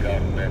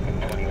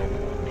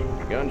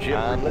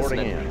 Gunship reporting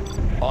listening.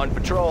 in. On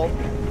patrol.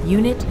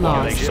 Unit Make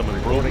lost. some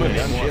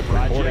improvements. Gunship More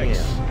reporting in.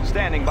 projects.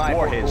 Standing by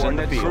Warheads for in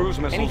the coordinates. field. Cruise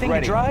missiles Anything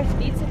ready. to drive?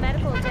 Need some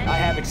medical attention? I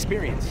have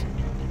experience.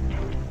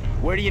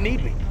 Where do you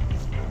need me?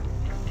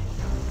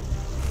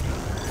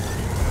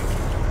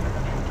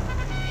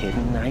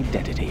 Hidden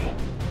identity.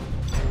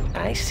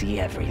 I see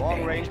everything.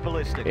 Long-range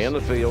ballistics. In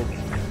the field.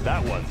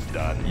 That one's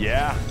done.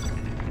 Yeah.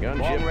 Gunship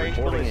Long-range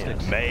reporting in.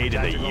 ballistics. Made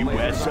in the Tactical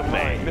U.S. of lasers A.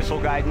 online.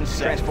 Missile guidance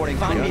set. Transporting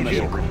cruise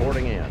missile. Gunship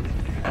reporting in.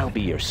 I'll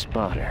be your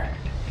spotter.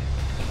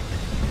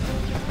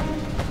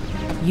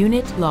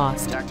 Unit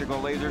lost. Tactical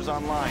lasers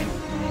online.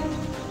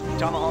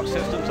 Tomahawk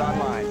systems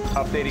online.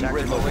 Updating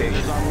grid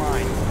locations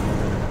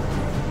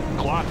online.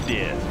 Clocked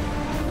in.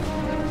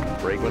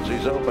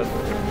 Frequencies open.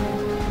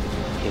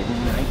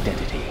 Hidden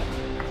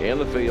identity. In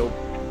the field.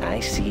 I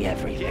see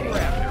everything.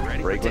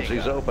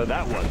 Frequencies open.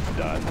 That one's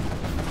done.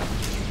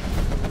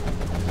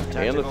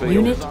 In the field.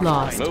 Unit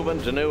lost.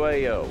 Moving to new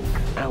AO.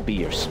 I'll be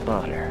your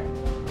spotter.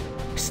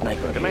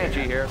 Sniper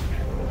Comanche here.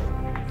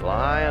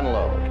 Flying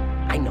low.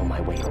 I know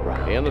my way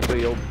around. In the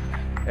field.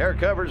 Air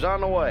cover's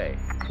on the way.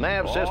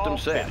 Nav system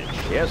set.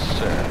 Yes,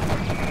 sir.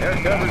 Air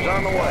cover's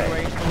on the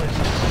way.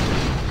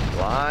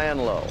 Flying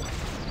low.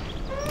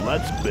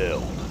 Let's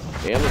build.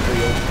 In the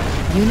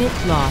field.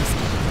 Unit lost.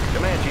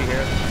 Comanche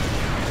here.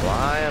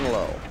 Flying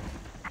low.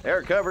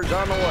 Air cover's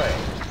on the way.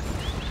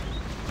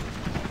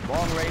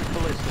 Long-range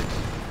ballistics.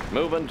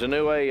 Moving to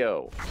new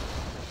AO.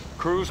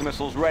 Cruise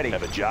missiles ready.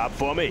 Have a job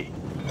for me?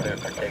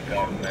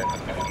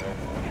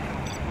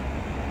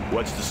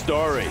 What's the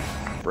story?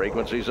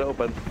 Frequencies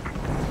open.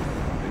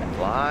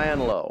 Flying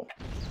low.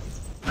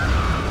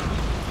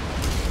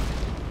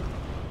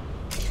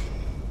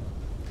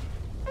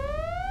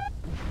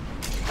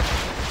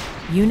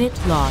 Unit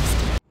lost.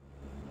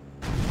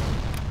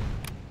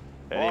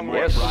 Any more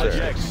Yes, sir.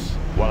 projects?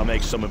 Want to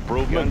make some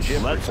improvements?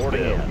 Gunship Let's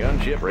reporting in. build.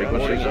 Gunship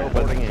frequencies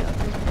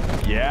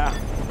open. Yeah.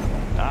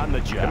 On the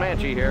job.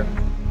 Comanche here.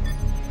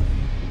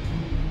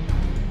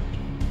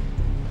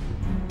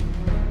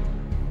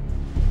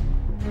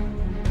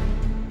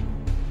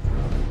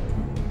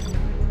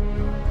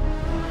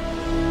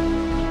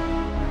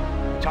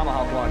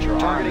 Tomahawk launcher.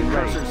 Targeting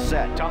cursor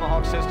set.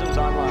 Tomahawk systems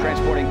online.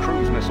 Transporting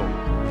cruise missile.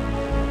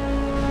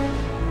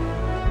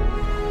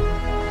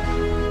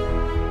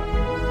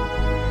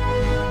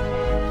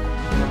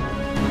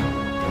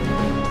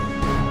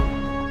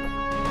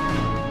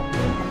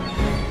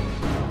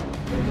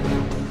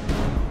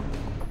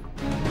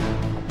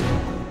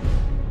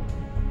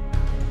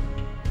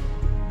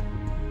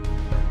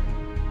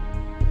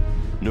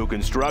 New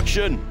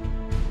construction.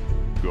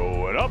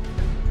 Going up.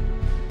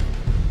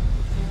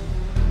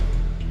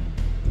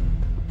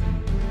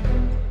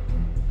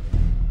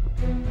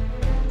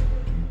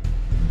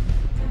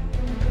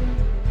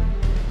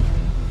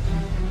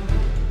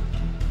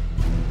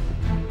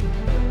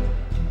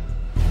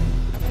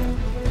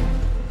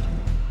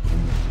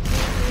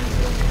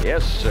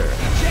 Yes, sir.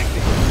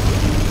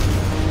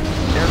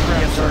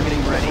 Aircraft targeting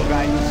ready.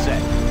 Guidance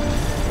set.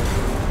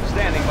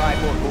 Standing by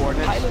for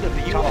coordinates. Pilot of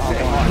the Tomahawk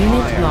USA. launcher.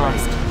 Unit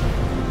lost.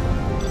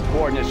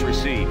 Coordinates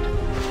received.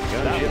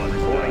 Gunship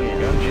reporting in.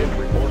 Gunship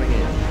reporting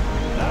in.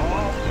 Now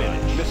all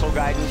finished. Missile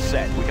guidance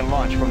set. We can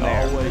launch from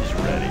there. Always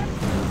ready.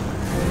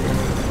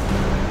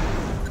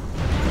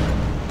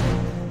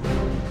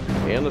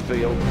 In the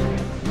field.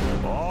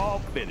 All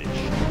finished.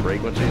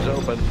 Frequencies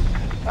open.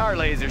 Our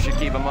laser should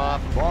keep them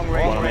off. Long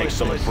range. Want to make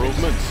some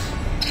improvements?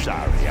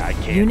 Sorry, I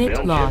can't Unit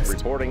build. lost.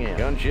 Reporting in.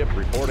 Gunship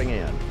reporting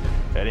in.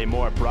 Any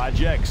more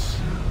projects?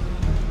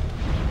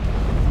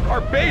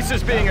 Our base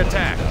is being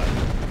attacked.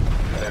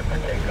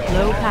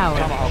 Low power.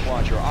 Tomahawk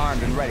launcher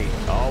armed and ready.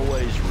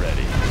 Always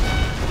ready.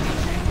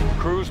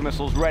 Cruise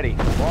missiles ready.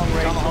 Long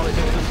range Tomahawk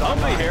systems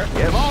online. Here.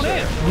 Yes, Come on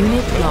sir. in.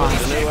 Unit The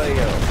lost. new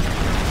AO.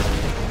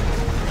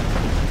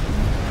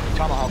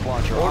 Tomahawk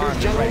launcher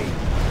armed and ready.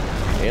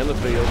 In the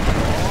field.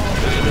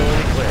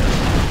 Visibility clear.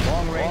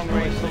 Long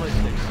range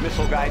ballistics.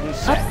 Missile guidance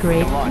set.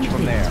 Upgrade Can launch from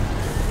complete. there.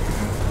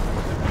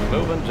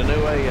 Moving to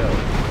new AO.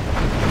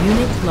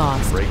 Unit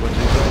lost.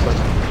 Frequencies open.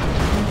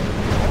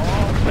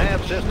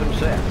 Nav system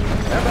set.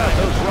 How about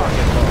those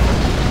rocket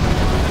launchers?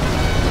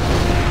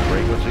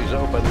 Frequencies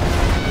open.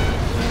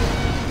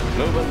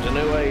 Moving to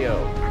new AO.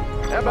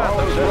 How about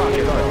those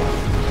rocket launchers?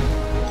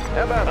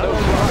 How about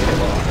those rocket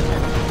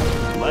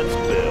launchers? Let's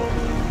build.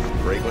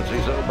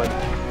 Frequencies open.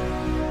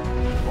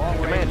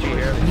 Comanche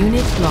here.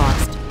 Unit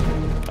lost.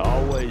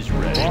 Always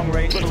ready. Long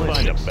range Let's find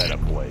a ballistics. better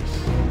place.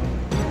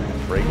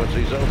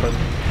 Frequencies open.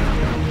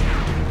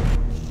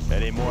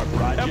 Any more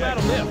projects?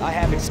 I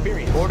have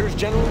experience. Orders,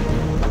 General.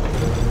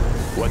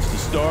 What's the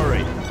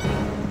story?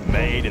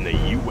 Made in the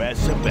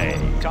U.S. of A.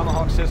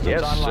 Tomahawk systems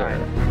Yes, online.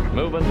 sir.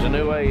 Moving to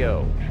new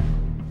AO.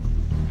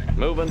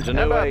 Moving to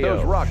new AO. How about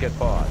those rocket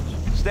pods?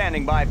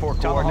 Standing by for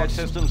coordinate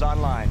systems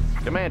online.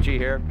 Comanche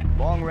here.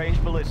 Long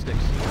range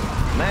ballistics.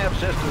 Nav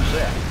system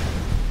set.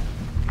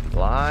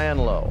 Flying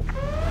low.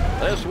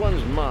 This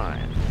one's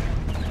mine.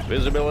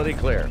 Visibility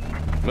clear.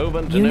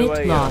 Moving to new Unit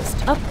AO.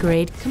 lost.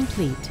 Upgrade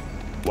complete.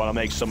 Want to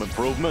make some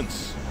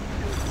improvements?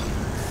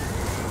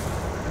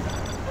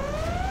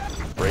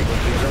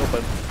 Frequencies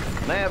open.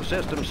 Nav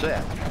system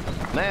set.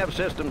 Nav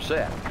system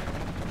set.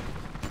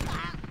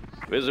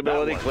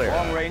 Visibility clear.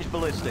 Long range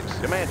ballistics.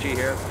 Comanche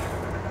here.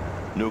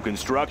 New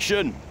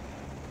construction?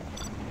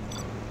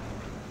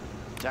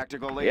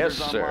 Tactical lasers Yes,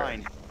 sir.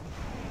 online.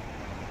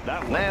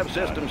 That one. Nav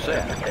system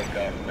set.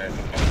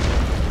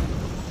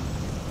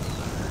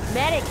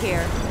 Medic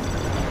here.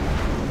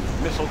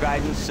 Missile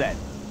guidance set.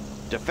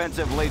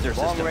 Defensive laser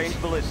systems. Long range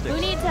ballistics.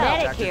 Who needs help?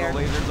 Medic Tactical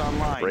here. lasers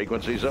online.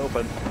 Frequencies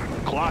open.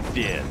 Clocked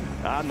in.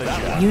 On the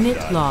job. Unit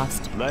Done.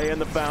 lost. Laying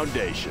the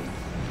foundation.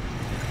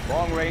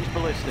 Long range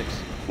ballistics.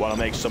 Want to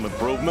make some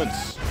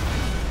improvements?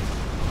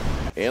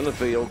 In the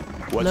field.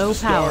 What's Low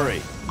the power.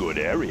 story? Good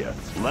area.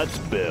 Let's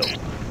build.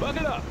 Buck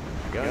it up.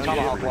 Gunship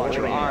Tomahawk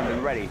launcher reporting in. armed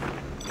and ready.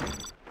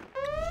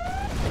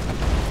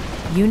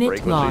 Unit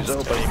Frequencies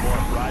lost. open. Any more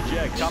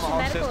projects? Tomahawk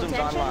Medical systems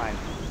attention? online.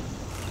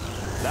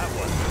 That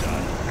one's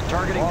done.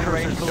 Targeting range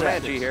Comanche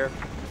ballistics. here.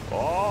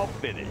 All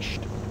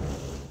finished.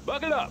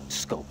 Buck it up.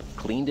 Scope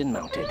cleaned and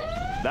mounted.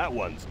 That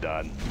one's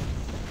done.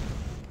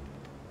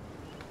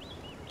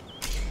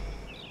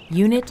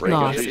 Unit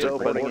lost. Frequencies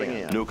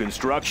open. New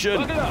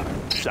construction? Buck it up.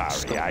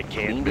 Sorry, I can't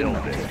Cleaned build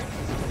and it.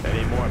 mounted.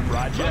 Any more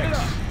projects?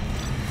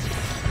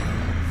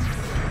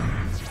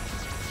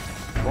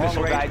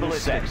 Missile guidance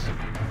set.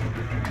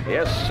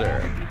 Yes,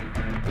 sir.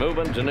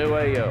 Moving to new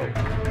AO.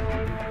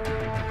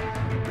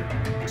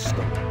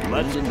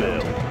 Let's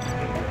build.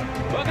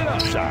 Buck it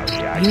up. Sorry,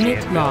 I Unit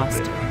can't lost.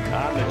 build it.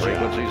 On the job.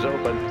 Frequencies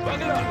open.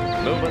 Buck it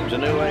up. Moving to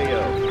new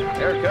AO.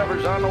 Air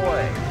cover's on the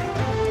way.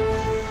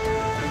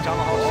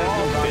 Tomahawk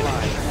systems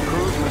online.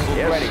 Cruise missiles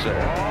Yes, ready. sir.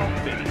 All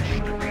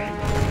finished.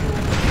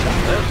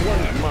 This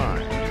one's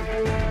mine.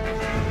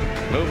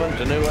 Moving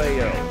to new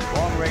AO.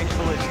 Long range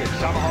ballistics.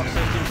 Tomahawk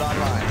systems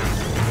online.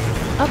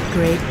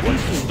 Upgrade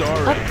What's the complete.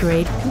 story?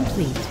 Upgrade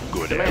complete.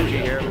 Good Comanche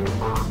area. here.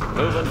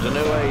 Moving to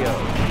new AO.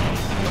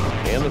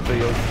 In the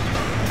field.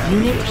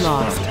 Unit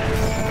lost.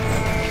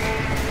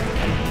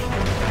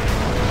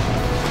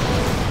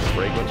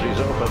 Frequencies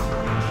open.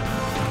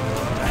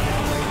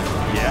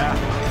 Yeah.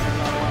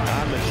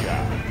 On the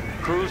job.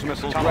 Cruise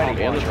missiles Tomahawk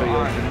ready. in the Launcher field.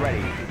 armed and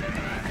ready.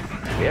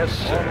 Yes,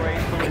 Long sir.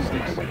 range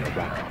ballistics.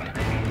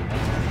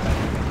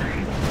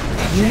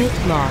 Unit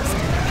lost.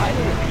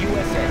 Pilot of the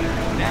USA.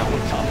 Now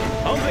we're talking.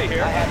 Humvee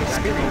here. I have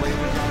experience.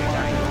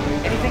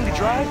 Anything to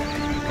drive?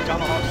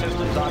 Tomahawk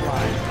systems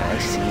online. I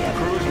see it.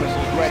 Cruise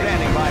missiles ready.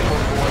 Standing by for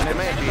coordinates.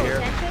 Comanche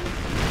here.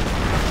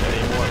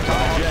 Any more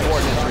Tomahawk projects?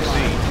 coordinates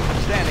received.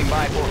 Standing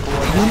by for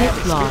coordinates. Unit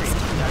lost.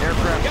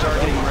 Aircraft are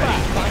getting ready.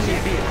 Find me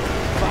a vehicle.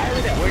 Fire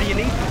it up. Where do you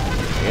need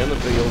me? In the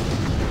field.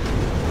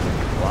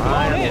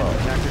 Flying low.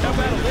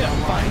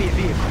 Find me a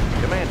vehicle.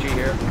 Comanche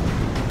here.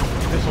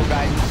 Missile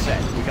guidance set.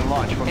 We can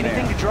launch from there.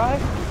 Anything to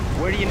drive?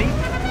 Where do you need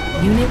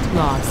me? Unit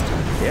lost.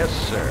 Yes,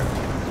 sir.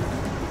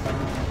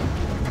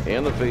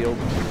 In the field.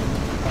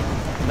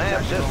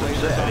 Nav system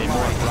set. Any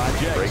more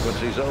projects?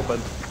 Frequencies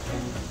open.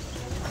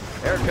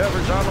 Air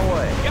cover's on the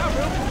way. Got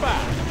room for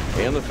 5.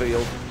 In the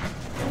field.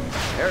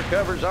 Air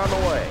cover's on the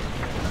way.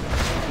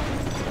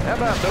 How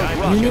about those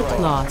rocket Unit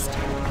pods? lost.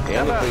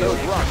 In the field.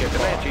 Rocket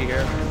Comanche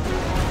here.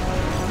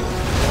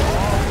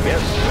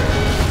 Yes,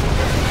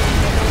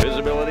 sir.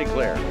 Visibility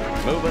clear.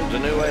 Moving to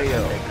new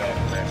AO.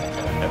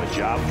 Have a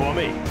job for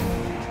me?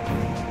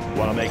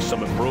 Want to make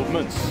some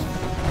improvements?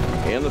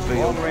 In the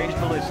field. Long range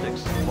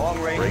ballistics.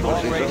 Long range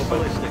Frequencies open.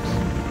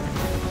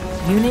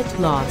 ballistics. Unit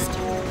lost.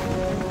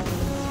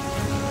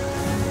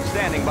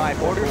 Standing by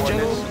for Orders,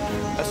 coordinates.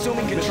 General.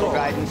 Assuming Missile control.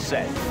 guidance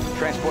set.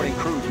 Transporting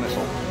cruise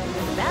missile.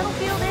 The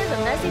battlefield is a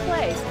messy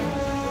place.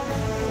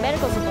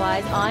 Medical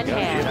supplies on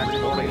hand.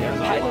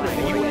 Pilot of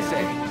the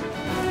USA.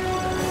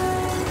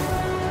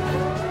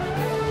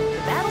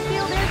 The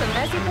battlefield is a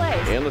messy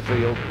place. In the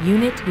field.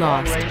 Unit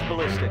lost. Long-range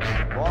ballistics.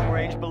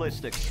 Long-range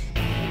ballistics.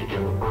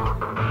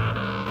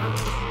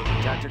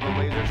 Tactical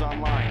lasers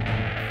online.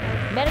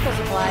 Medical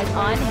supplies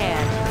on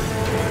hand.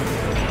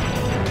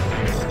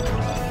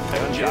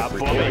 Good job for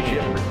me.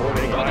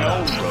 Reporting On my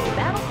own road. The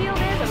battlefield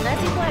is a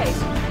messy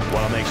place.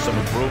 Want to make some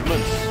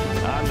improvements?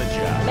 On the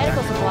job.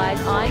 Medical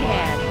supplies on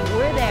hand.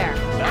 We're there.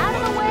 Out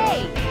of the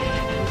way!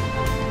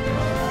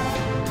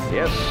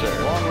 Yes,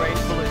 sir. Long-range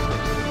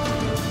ballistics.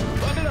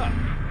 Look it up.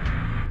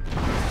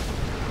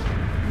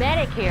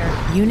 Medic here.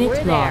 Unit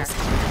We're lost.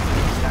 there.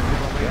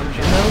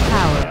 No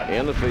power.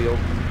 In the field.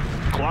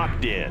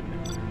 Clocked in.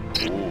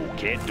 Ooh,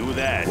 can't do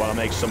that. Want to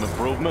make some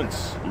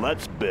improvements?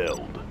 Let's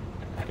build.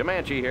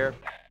 Comanche here.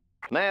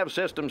 Nav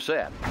system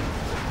set.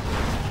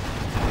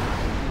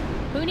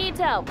 Who needs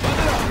help?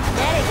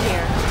 Medic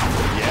here.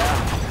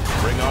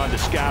 Yeah. Bring on the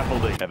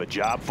scaffolding. Have a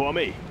job for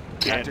me?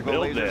 Can't Tactical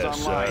build lasers this,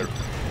 online. sir.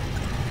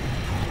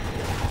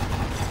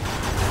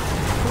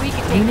 We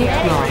can take Unit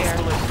medic lost. here.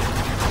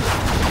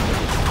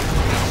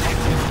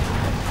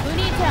 Who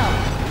needs help?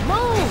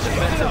 Move!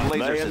 Defensive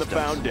laser Laying the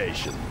systems.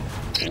 foundation.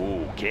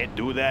 Ooh, can't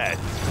do that.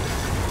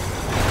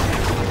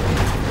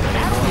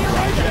 Battlefield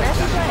is a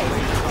messy place.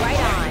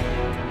 Right on.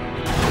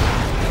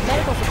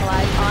 Medical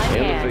supplies on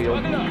In the hand.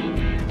 field.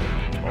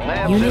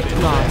 Nav Unit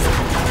system lost.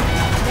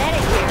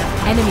 Medic here.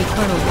 Enemy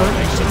Colonel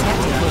Burton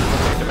detected.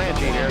 set.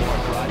 Comanche here.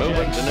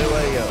 Moving to new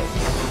AO.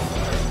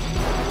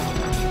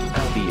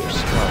 I'll be your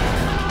scar.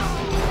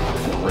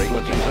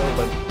 Frequencies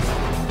open.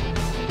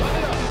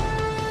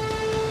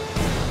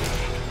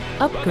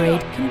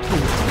 Upgrade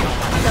complete.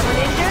 Someone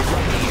injured?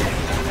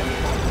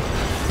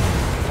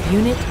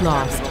 Unit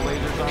lost.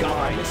 Got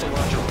my missile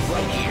launcher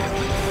right here.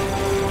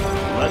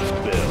 Let's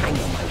build.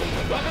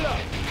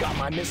 Got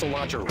my missile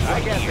launcher I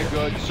right got here. the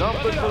goods.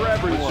 Something for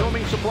everyone.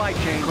 Resuming supply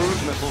chain.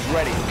 Cruise missiles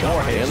ready. In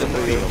Warheads the in the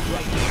field.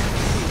 field.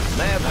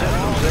 Nav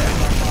system set.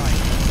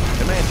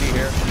 Comanche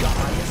here. Got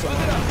my missile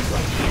launcher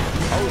right here.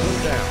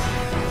 Hosing down.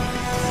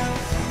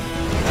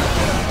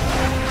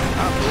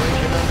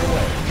 Operation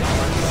underway.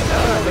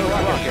 Another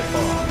rocket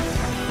bomb.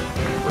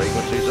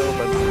 Frequencies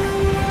open.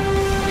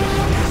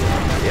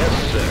 Yes,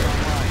 sir.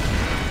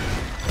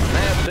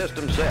 Nav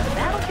system set.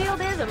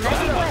 Battlefield is a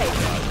messy place.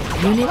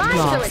 Unit Fly to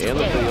lost. In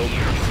the escape. field.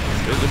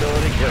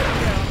 Visibility clear.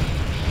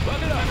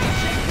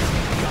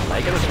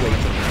 Making a sweep.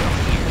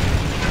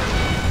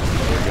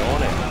 We're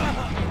going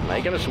in.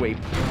 Making a sweep.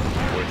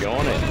 We're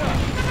going in.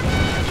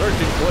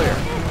 Searching clear.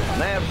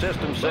 Nav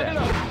system set.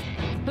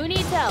 Who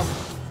needs help?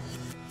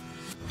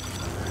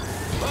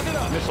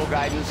 Missile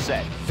guidance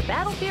set. The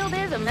battlefield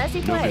is a messy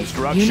New place.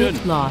 construction.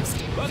 Unit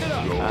lost. Going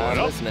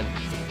up. Listening.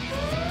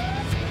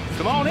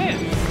 Come on in.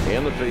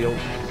 In the field.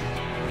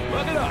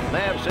 Look it up.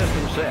 Nav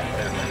system set.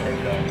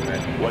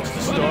 What's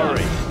the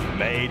story?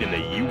 Made in the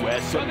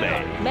U.S. of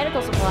A.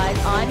 Medical supplies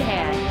on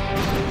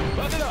hand.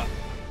 Look it up.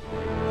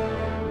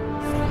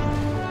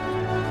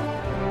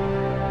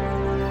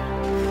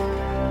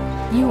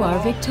 You are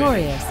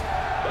victorious.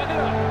 Look it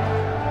up.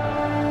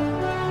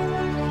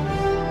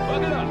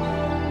 Look it up.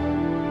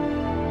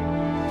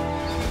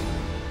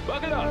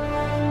 Look it up.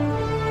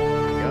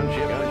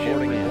 Gunship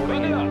reporting in.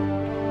 Look it up.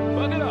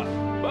 Look it up.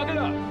 Look it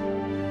up.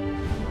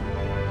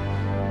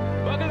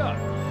 Look it up.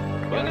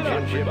 Look it up.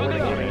 Gunship Look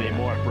it up. reporting in. Any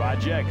more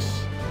projects?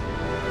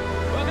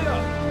 Look it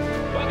up.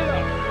 Look it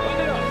up. Look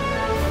it up.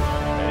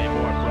 Any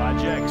more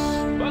projects?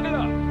 Look it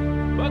up.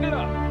 Look it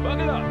up. Look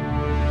it up.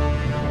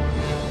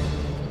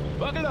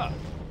 Look it up.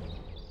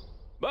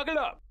 Look it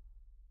up.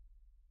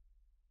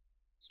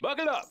 Look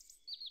it up.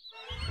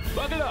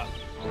 Look it up.